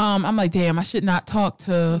 I'm like, damn, I should not talk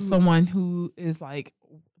to someone who is like,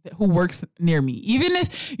 who works near me, even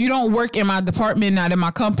if you don't work in my department, not in my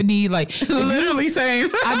company, like literally same.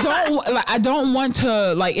 I don't want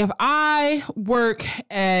to, like, if I work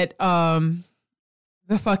at the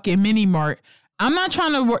fucking mini mart, I'm not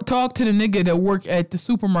trying to talk to the nigga that work at the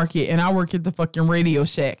supermarket and I work at the fucking Radio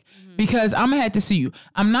Shack, because I'm gonna have to see you.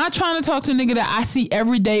 I'm not trying to talk to a nigga that I see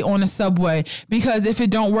every day on the subway, because if it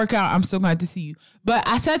don't work out, I'm still gonna have to see you. But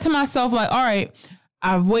I said to myself, like, all right,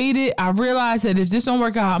 I've waited. I realized that if this don't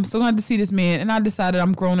work out, I'm still going to have to see this man. And I decided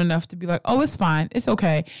I'm grown enough to be like, oh, it's fine. It's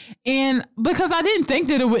okay. And because I didn't think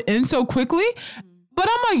that it would end so quickly, but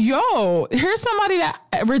I'm like, yo, here's somebody that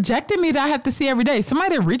rejected me that I have to see every day.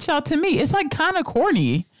 Somebody that reached out to me. It's like kind of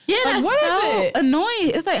corny. Yeah, like, that's what so is it? annoying.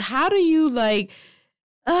 It's like, how do you like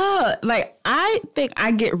I think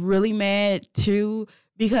I get really mad too,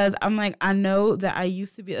 because I'm like, I know that I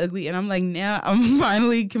used to be ugly, and I'm like, now I'm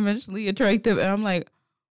finally conventionally attractive, and I'm like,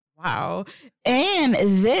 wow. And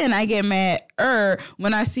then I get mad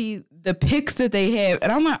when I see the pics that they have,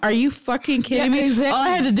 and I'm like, are you fucking kidding me? Exactly. All I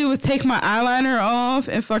had to do was take my eyeliner off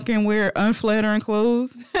and fucking wear unflattering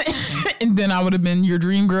clothes. And then I would have been your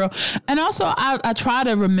dream girl. And also, I try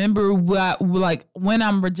to remember what, like, when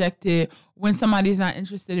I'm rejected, when somebody's not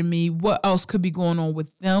interested in me, what else could be going on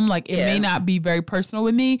with them? Like, it may not be very personal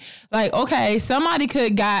with me. Like, okay, somebody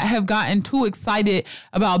could have gotten too excited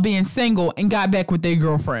about being single and got back with their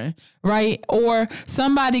girlfriend, right? Or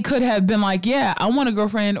somebody could have been like, yeah, I want a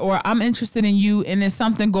girlfriend, or I'm interested in you, and then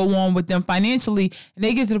something go on with them financially, and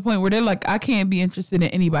they get to the point where they're like, I can't be interested in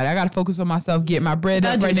anybody. I got to focus on myself, get my bread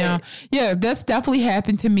up right now. Yeah, that's definitely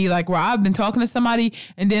happened to me. Like, where I've been talking to somebody,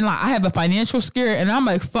 and then like I have a financial scare, and I'm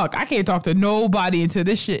like, fuck, I can't talk to nobody until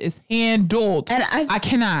this shit is handled. And I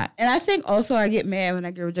cannot. And I think also I get mad when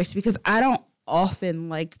I get rejected because I don't often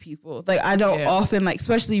like people. Like, I don't often, like,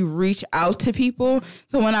 especially reach out to people.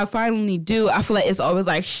 So when I finally do, I feel like it's always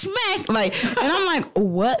like schmack, like, and I'm like,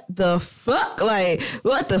 what the fuck? Like,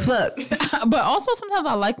 what the fuck? But also sometimes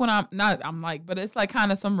I like when but it's like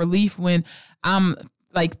kind of some relief when I'm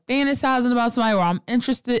like fantasizing about somebody or I'm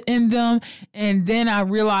interested in them, and then I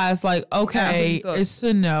realize like, okay, it's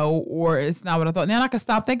a no, or it's not what I thought. Now I can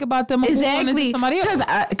stop thinking about them. Exactly. Somebody else.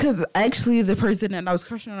 Because actually the person that I was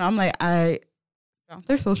crushing on, I'm like, I found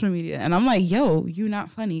their social media, and I'm like, yo, you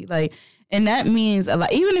not funny. Like, and that means a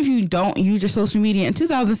lot. Even if you don't use your social media, in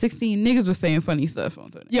 2016, niggas were saying funny stuff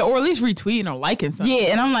on Twitter. Yeah, or at least retweeting or liking something.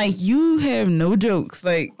 Yeah, and I'm like, you have no jokes.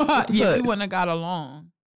 Like, yeah, we wouldn't have got along.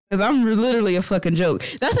 Because I'm literally a fucking joke.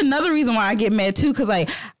 That's another reason why I get mad too. Because like,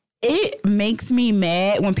 it makes me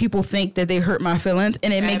mad when people think that they hurt my feelings,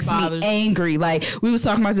 and it makes me angry. Like, we was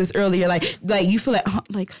talking about this earlier. Like you feel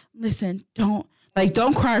like listen, don't Like,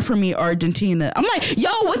 don't cry for me, Argentina. I'm like, yo,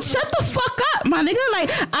 what? Shut the fuck up, my nigga.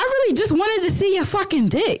 Like, I really just wanted to see your fucking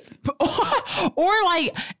dick. Or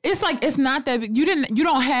like, it's not that big. You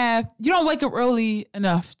don't wake up early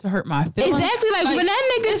enough to hurt my feelings. Exactly. Like when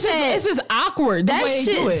that nigga said, it's just awkward. That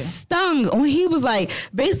shit stung when he was like,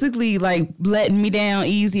 basically like letting me down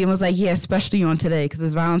easy and was like, yeah, especially on today because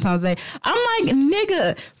it's Valentine's Day. I'm like,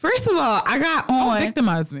 nigga, first of all, I got on. Don't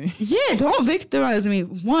victimize me. Yeah, don't victimize me.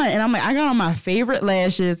 One, and I'm like, I got on my favorite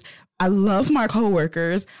lashes. I love my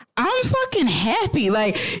coworkers. I'm fucking happy.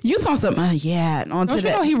 Like, you saw something, yeah. Don't you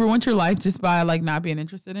know he ruined your life just by like not being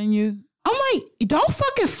interested in you? I'm like, don't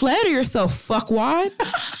fucking flatter yourself, fuckwad.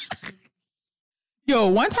 Yo,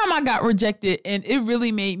 one time I got rejected and it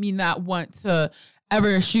really made me not want to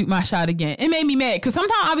ever shoot my shot again. It made me mad because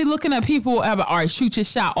sometimes I'll be looking at people, all right, shoot your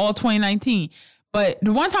shot all 2019. But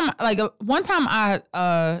the one time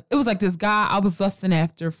I it was like this guy I was lusting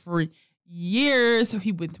after for years. So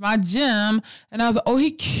he went to my gym and I was like, oh,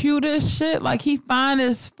 he cute as shit. Like, he fine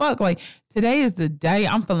as fuck. Like, today is the day.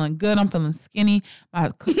 I'm feeling good. I'm feeling skinny. My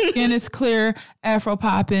skin is clear. Afro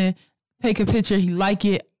popping. Take a picture. He like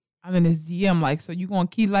it. I'm in his DM like, so you gonna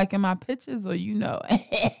keep liking my pictures or you going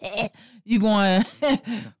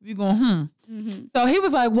So he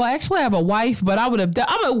was like, well, actually I have a wife, but I would have done.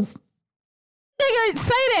 I'm a nigga,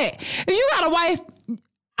 say that. If you got a wife,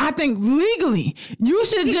 I think legally, you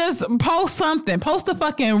should just post something. Post a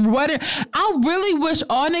fucking whatever. I really wish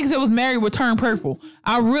all niggas that was married would turn purple.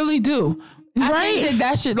 I really do. Right? I think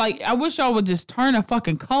that should, like, I wish y'all would just turn a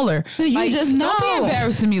fucking color. You like, just know. Don't be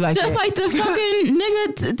embarrassing me like just that. Just like the fucking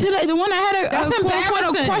nigga today, the one I had a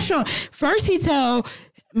question on. First he tell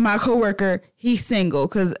my coworker he's single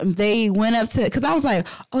because they went up to, because I was like,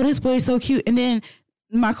 oh, this boy's so cute. And then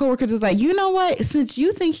my coworker was like, you know what? Since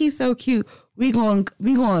you think he's so cute, we gonna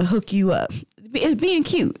hook you up. It's being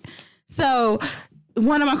cute. So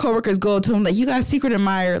one of my coworkers go to him like, you got a secret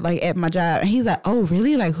admirer like at my job, and he's like, oh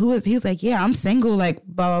really? Like, who is? He's like, yeah, I'm single. Like,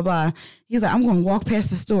 blah blah blah. He's like, I'm gonna walk past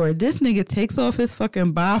the store. This nigga takes off his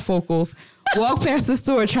fucking bifocals, walk past the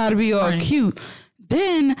store, try to be all cute.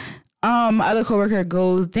 Then my other coworker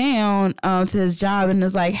goes down to his job and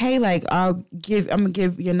is like, hey, like, I'm gonna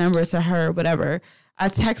give your number to her, whatever. I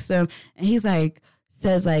text him and he's like,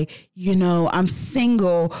 says like, you know, I'm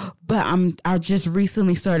single, but I just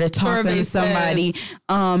recently started talking to somebody,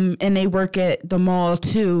 and they work at the mall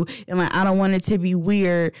too, and like, I don't want it to be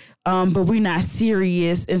weird, but we're not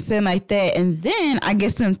serious and something like that. And then I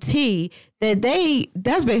get some tea that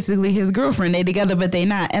that's basically his girlfriend. They together, but they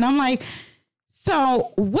not. And I'm like,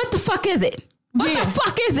 so what the fuck is it? What the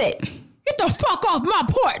fuck is it? Get the fuck off my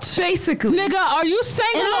porch. Basically. Nigga, are you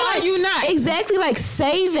single or are you not? Exactly. Like,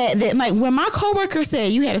 say that like when my coworker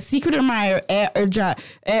said you had a secret admirer at a job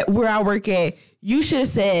at where I work at, you should have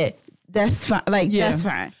said that's fine. Like, that's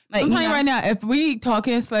fine. Like, I'm telling you right now, if we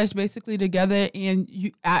talking / basically together and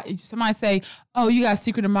somebody say, oh, you got a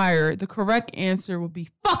secret admirer, the correct answer would be,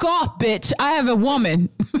 fuck off, bitch. I have a woman.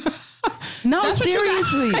 No, that's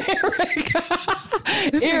seriously. Eric.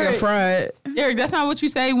 This nigga fried. Eric, that's not what you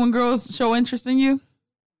say when girls show interest in you?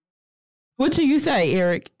 What do you say,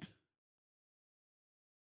 Eric?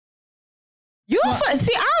 See,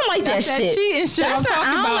 I don't like that shit. Cheating shit.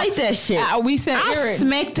 I don't like that shit. We said, Eric,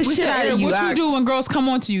 smack the shit out of you. What you do when girls come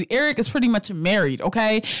on to you? Eric is pretty much married,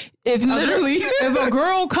 okay? If a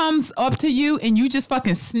girl comes up to you and you just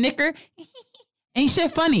fucking snicker, ain't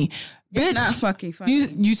shit funny. Bitch, it's not fucking funny.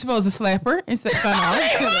 You supposed to slap her and say,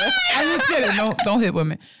 I'm just kidding. Don't hit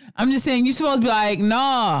women. I'm just saying you supposed to be like,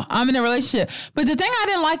 nah, I'm in a relationship. But the thing I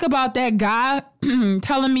didn't like about that guy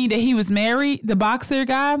telling me that he was married, the boxer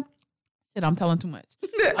guy, shit, I'm telling too much.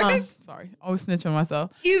 Sorry, always snitch on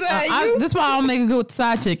myself. This is why I don't make a good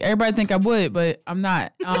side chick. Everybody think I would, but I'm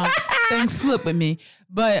not. Things slip with me.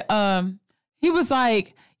 But he was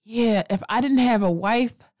like, yeah, if I didn't have a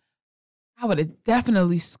wife, I would have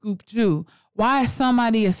definitely scooped you. Why is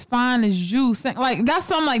somebody as fine as you saying, like, that's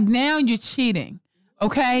something like, now you're cheating.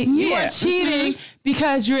 Okay? Yeah. You are cheating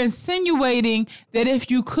because you're insinuating that if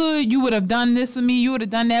you could, you would have done this with me, you would have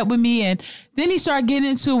done that with me. And then he started getting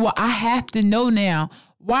into, well, I have to know now,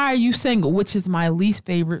 why are you single? Which is my least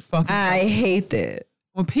favorite fucking I hate that.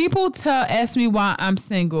 When people ask me why I'm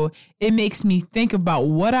single, it makes me think about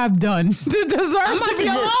what I've done to deserve to be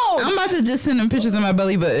alone. I'm about to just send them pictures of my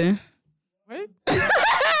belly button.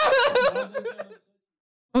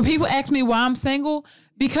 When people ask me why I'm single,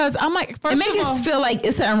 because I'm like, first it makes us feel like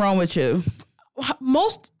it's something wrong with you.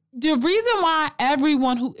 The reason why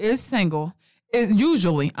everyone who is single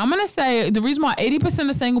Usually, I'm going to say the reason why 80%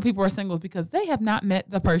 of single people are single is because they have not met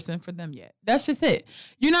the person for them yet. That's just it.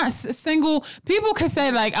 You're not single. People can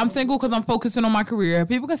say, like, I'm single because I'm focusing on my career.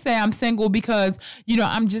 People can say I'm single because,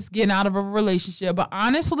 I'm just getting out of a relationship. But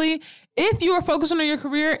honestly, if you are focusing on your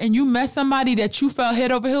career and you met somebody that you fell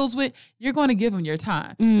head over heels with, you're going to give them your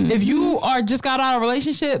time. If you are just got out of a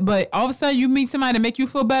relationship, but all of a sudden you meet somebody to make you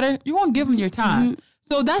feel better, you're going to give them your time.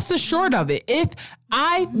 So that's the short of it. If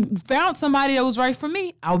I found somebody that was right for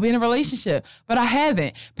me, I'll be in a relationship, but I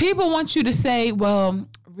haven't. People want you to say, well,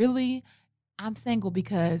 really, I'm single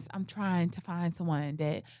because I'm trying to find someone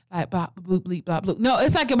that like blah, blah, blah, blah, blah. No,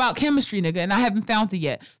 it's like about chemistry, nigga, and I haven't found it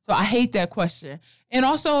yet. So I hate that question. And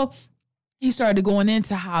also, he started going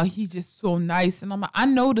into how he's just so nice. And I'm like, I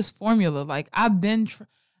know this formula. Like, I've been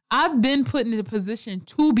put in a position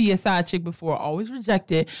to be a side chick before, always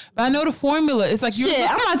rejected. But I know the formula. It's like,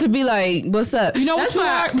 I'm about to be like, what's up? You know what you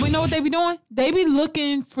are? You know what they be doing? They be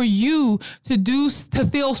looking for you to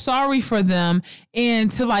feel sorry for them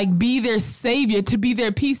and to like be their savior, to be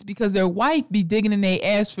their peace because their wife be digging in their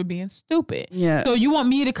ass for being stupid. Yeah. So you want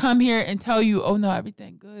me to come here and tell you, oh no,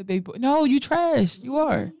 everything good, baby. No, you trash. You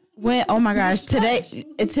are. Oh my gosh,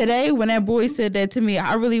 today when that boy said that to me,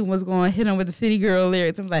 I really was going to hit him with the City Girl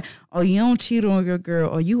lyrics. I'm like, oh, you don't cheat on your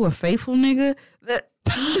girl. Are you a faithful nigga?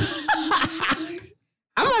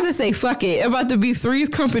 I'm about to say, fuck it. I'm about to be Three's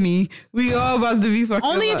Company. We all about to be fucking.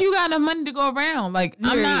 Only if you got enough money to go around. Like,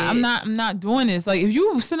 I'm not doing this. Like, if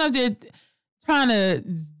you sit up there trying to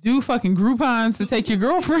do fucking Groupons to take your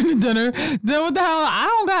girlfriend to dinner, then what the hell? I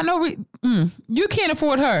don't got no you can't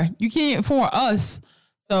afford her. You can't afford us.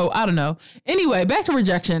 So I don't know. Anyway, back to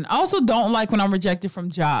rejection. I also don't like when I'm rejected from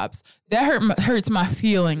jobs. That hurts my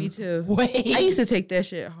feelings. Me too. Wait. I used to take that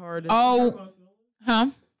shit hard. Oh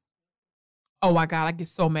my God, I get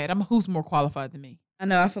so mad. Who's more qualified than me? I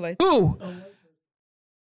know. I feel like who?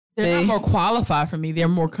 They're not more qualified for me. They're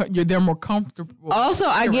more comfortable. Also,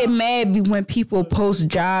 I get mad when people post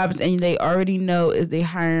jobs and they already know is they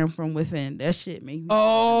hiring from within. That shit makes me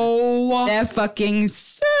that fucking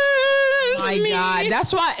sense. My God,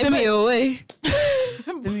 that's why. Send me away.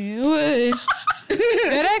 Send me away.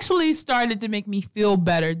 That actually started to make me feel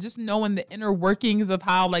better, just knowing the inner workings of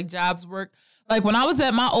how like jobs work. Like when I was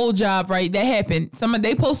at my old job, right, that happened.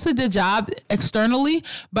 They posted the job externally,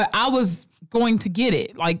 but I was going to get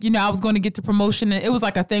it. Like, I was going to get the promotion, and it was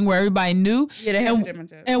like a thing where everybody knew. Yeah, they have different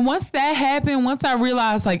jobs. And once that happened, once I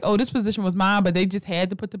realized like, oh, this position was mine, but they just had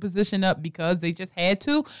to put the position up because they just had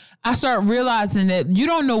to, I started realizing that you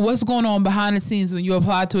don't know what's going on behind the scenes when you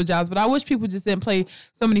apply to a job. But I wish people just didn't play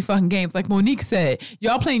so many fucking games. Like Monique said,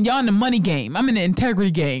 y'all in the money game. I'm in the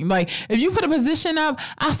integrity game. Like, if you put a position up,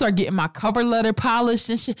 I start getting my cover letter polished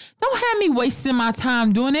and shit. Don't have me wasting my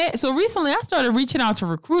time doing it. So recently I started reaching out to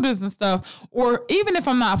recruiters and stuff. Or even if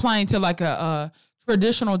I'm not applying to like a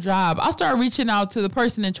traditional job, I'll start reaching out to the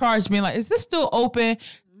person in charge, being like, is this still open?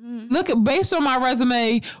 Look, based on my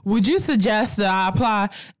resume, would you suggest that I apply?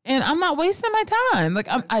 And I'm not wasting my time. Like,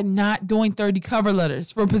 I'm not doing 30 cover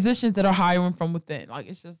letters for positions that are hiring from within. Like,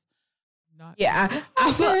 it's just not. Yeah,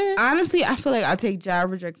 I feel like I take job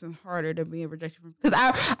rejection harder than being rejected from, because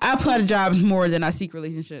I apply to jobs more than I seek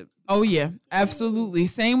relationships. Oh yeah, absolutely.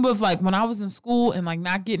 Same with like when I was in school and like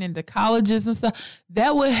not getting into colleges and stuff.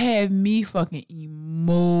 That would have me fucking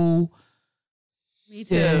emo. Me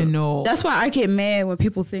too. No. That's why I get mad when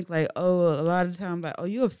people think like, oh, a lot of times like, oh,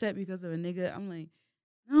 you upset because of a nigga. I'm like,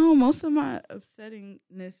 no, most of my upsettingness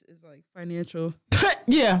is like financial.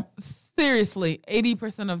 Yeah, seriously,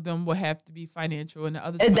 80% of them will have to be financial, and the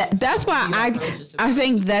other. That's why I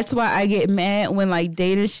think that's why I get mad when like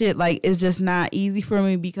dating shit like is just not easy for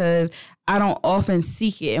me, because I don't often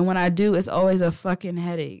seek it, and when I do, it's always a fucking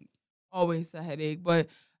headache. Always a headache, but.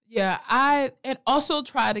 Yeah, and also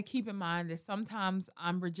try to keep in mind that sometimes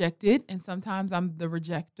I'm rejected and sometimes I'm the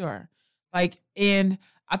rejector. Like, and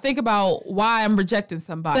I think about why I'm rejecting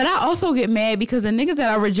somebody. But I also get mad because the niggas that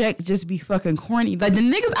I reject just be fucking corny. Like the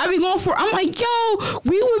niggas I be going for, I'm like, yo,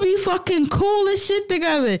 we would be fucking cool as shit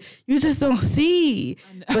together. You just don't see.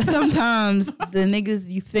 But sometimes the niggas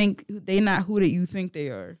you think they not who that you think they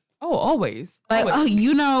are. Oh, always. Like, oh,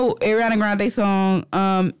 you know Ariana Grande song,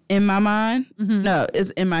 In My Mind? Mm-hmm. No,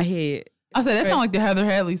 it's In My Head. I said, that sounds like the Heather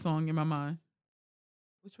Hadley song, In My Mind.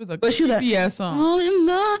 Which was a creepy ass song. All in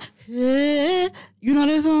my head. You know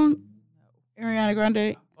that song? Ariana Grande?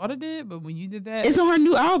 I thought it did, but when you did that. It's on her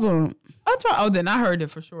new album. That's right. Oh, then I heard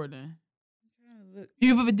it for sure then.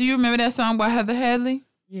 Do you remember that song by Heather Hadley?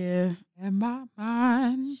 Yeah. In my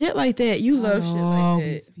mind. Shit like that. You love shit like that.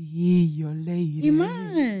 Always be your lady. In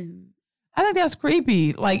mind. I think that's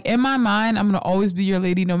creepy. Like, in my mind, I'm going to always be your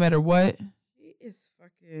lady no matter what.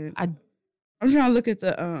 Yeah. I'm trying to look at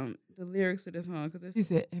the lyrics to this song because she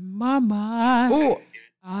said, "In my mind,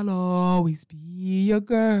 I'll always be your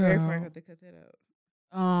girl." Very I have to cut that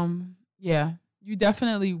out. Yeah, you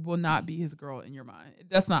definitely will not be his girl in your mind.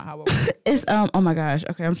 That's not how it works. It's oh my gosh.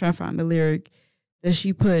 Okay, I'm trying to find the lyric that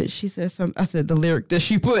she put. She said something. I said the lyric that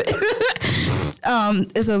she put. It's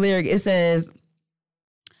a lyric. It says,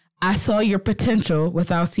 "I saw your potential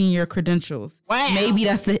without seeing your credentials. Wow. Maybe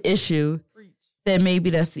that's the issue." Said maybe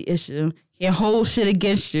that's the issue. Can't hold shit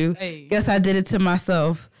against you. Hey. Guess I did it to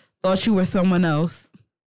myself. Thought you were someone else.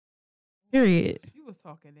 Period. You was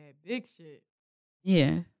talking that big shit.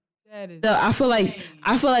 Yeah. That is. So I feel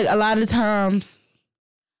like a lot of times.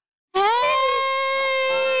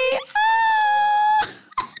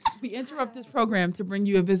 We interrupt this program to bring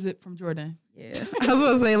you a visit from Jordan. Yeah. I was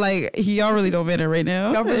gonna say like y'all really don't matter right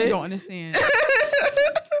now. Y'all really don't understand.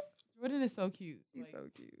 Jordan is so cute. He's so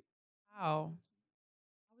cute. Wow.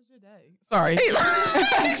 How was your day? Sorry. She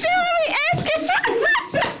really asking.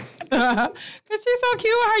 Cause she's so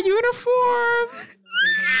cute. Her uniform.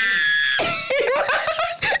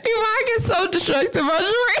 I get so distracted by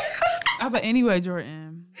Jordan. But anyway,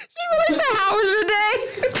 Jordan. She really said, "How was your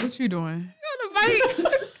day?" What you doing? You on the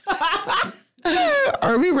bike?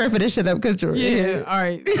 Or we wrapping this shit up, cause Jordan. Yeah. All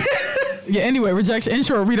right. Yeah. Anyway, rejection. In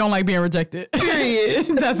short, we don't like being rejected. Period.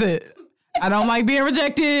 That's it. I don't like being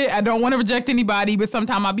rejected. I don't want to reject anybody, but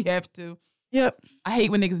sometimes I have to. Yep. I hate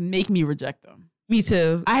when niggas make me reject them. Me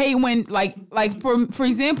too. I hate when like for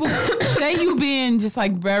example, say you being just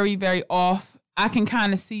like very, very off. I can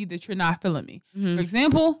kind of see that you're not feeling me. Mm-hmm. For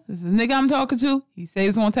example, this is a nigga I'm talking to. He says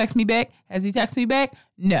he's gonna text me back. Has he texted me back?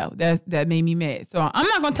 No, that made me mad. So I'm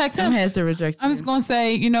not gonna text him. Has to reject you. I'm just gonna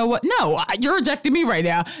say, you know what? No, you're rejecting me right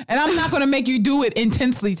now, and I'm not gonna make you do it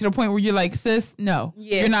intensely to the point where you're like, sis, no,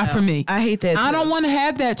 you're not for me. I hate that. I don't want to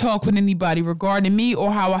have that talk with anybody regarding me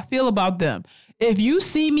or how I feel about them. If you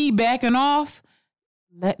see me backing off,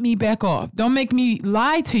 let me back off. Don't make me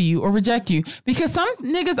lie to you or reject you. Because some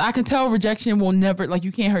niggas, I can tell rejection will never, like,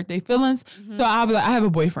 you can't hurt their feelings. Mm-hmm. So I'll be like, I have a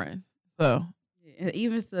boyfriend. So. And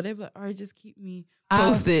even so, they be like, all right, just keep me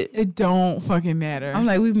posted. It don't fucking matter. I'm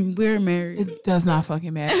like, we're married. It does not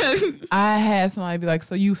fucking matter. I had somebody be like,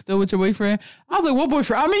 so you still with your boyfriend? I was like, what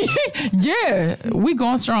boyfriend? I mean, yeah, we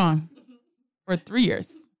going strong for 3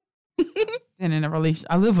 years. And in a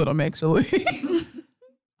relationship. I live with him, actually.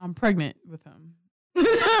 I'm pregnant with him.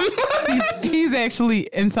 He's actually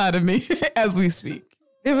inside of me as we speak.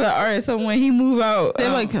 They were like, all right, so when he move out,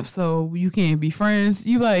 they're like, so you can't be friends?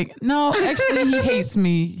 You like, no, actually he hates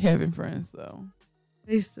me having friends, so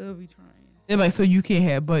they still be trying. They're like, so you can't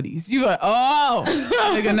have buddies? You like, oh,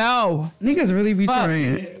 nigga, no. Niggas really be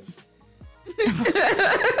trying. That's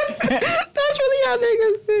really how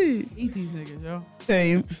niggas be. Hate these niggas, yo.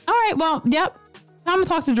 Same. All right, well, yep. Time to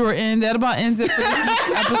talk to Jordan. That about ends it for this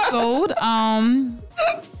episode.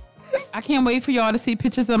 I can't wait for y'all to see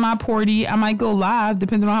pictures of my party. I might go live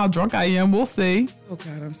depending on how drunk I am. We'll see. Oh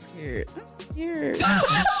God, I'm scared. We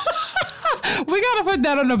gotta put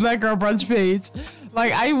that on the Black Girl Brunch page.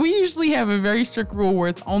 Like we usually have a very strict rule where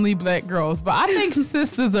it's only black girls, but I think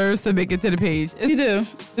sis deserves to make it to the page. You do.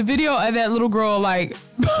 The video of that little girl like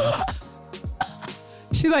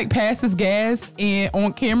she like passes gas and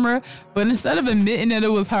on camera, but instead of admitting that it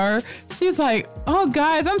was her, she's like, "Oh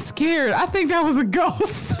guys, I'm scared. I think that was a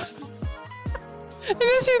ghost." And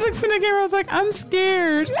then she looks in the camera. I was like, "I'm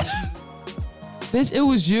scared." Bitch, it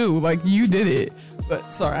was you. Like you did it.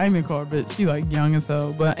 But sorry, I ain't even call her bitch. She like young as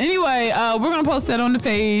hell. But anyway, we're gonna post that on the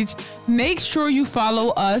page. Make sure you follow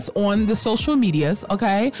us on the social medias,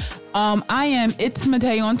 okay? I am It's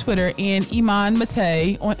Matei on Twitter and Iman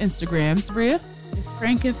Matei on Instagram. Sabria? It's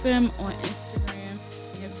Frank FM on Instagram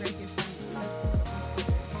and Frank FM on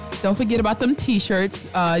Twitter. Don't forget about them t-shirts.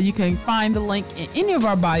 You can find the link in any of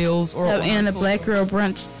our bios or and the Black Girl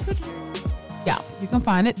Brunch Twitter. Yeah, you can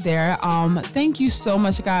find it there. Thank you so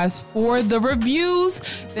much, guys, for the reviews.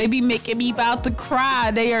 They be making me about to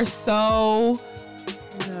cry. They are so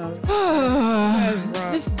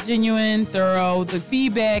just genuine, thorough, the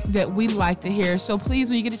feedback that we like to hear. So please,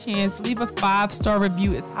 when you get a chance, leave a 5-star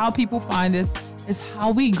review. It's how people find us. It's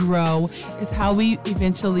how we grow. It's how we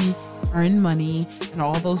eventually earn money and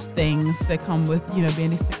all those things that come with, you know,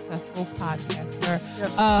 being a successful podcaster. Yep.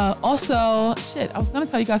 Also, I was going to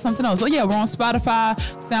tell you guys something else. Oh, yeah, we're on Spotify,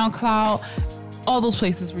 SoundCloud, all those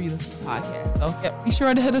places where you listen to podcasts. So be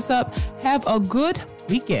sure to hit us up. Have a good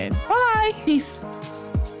weekend. Bye. Peace.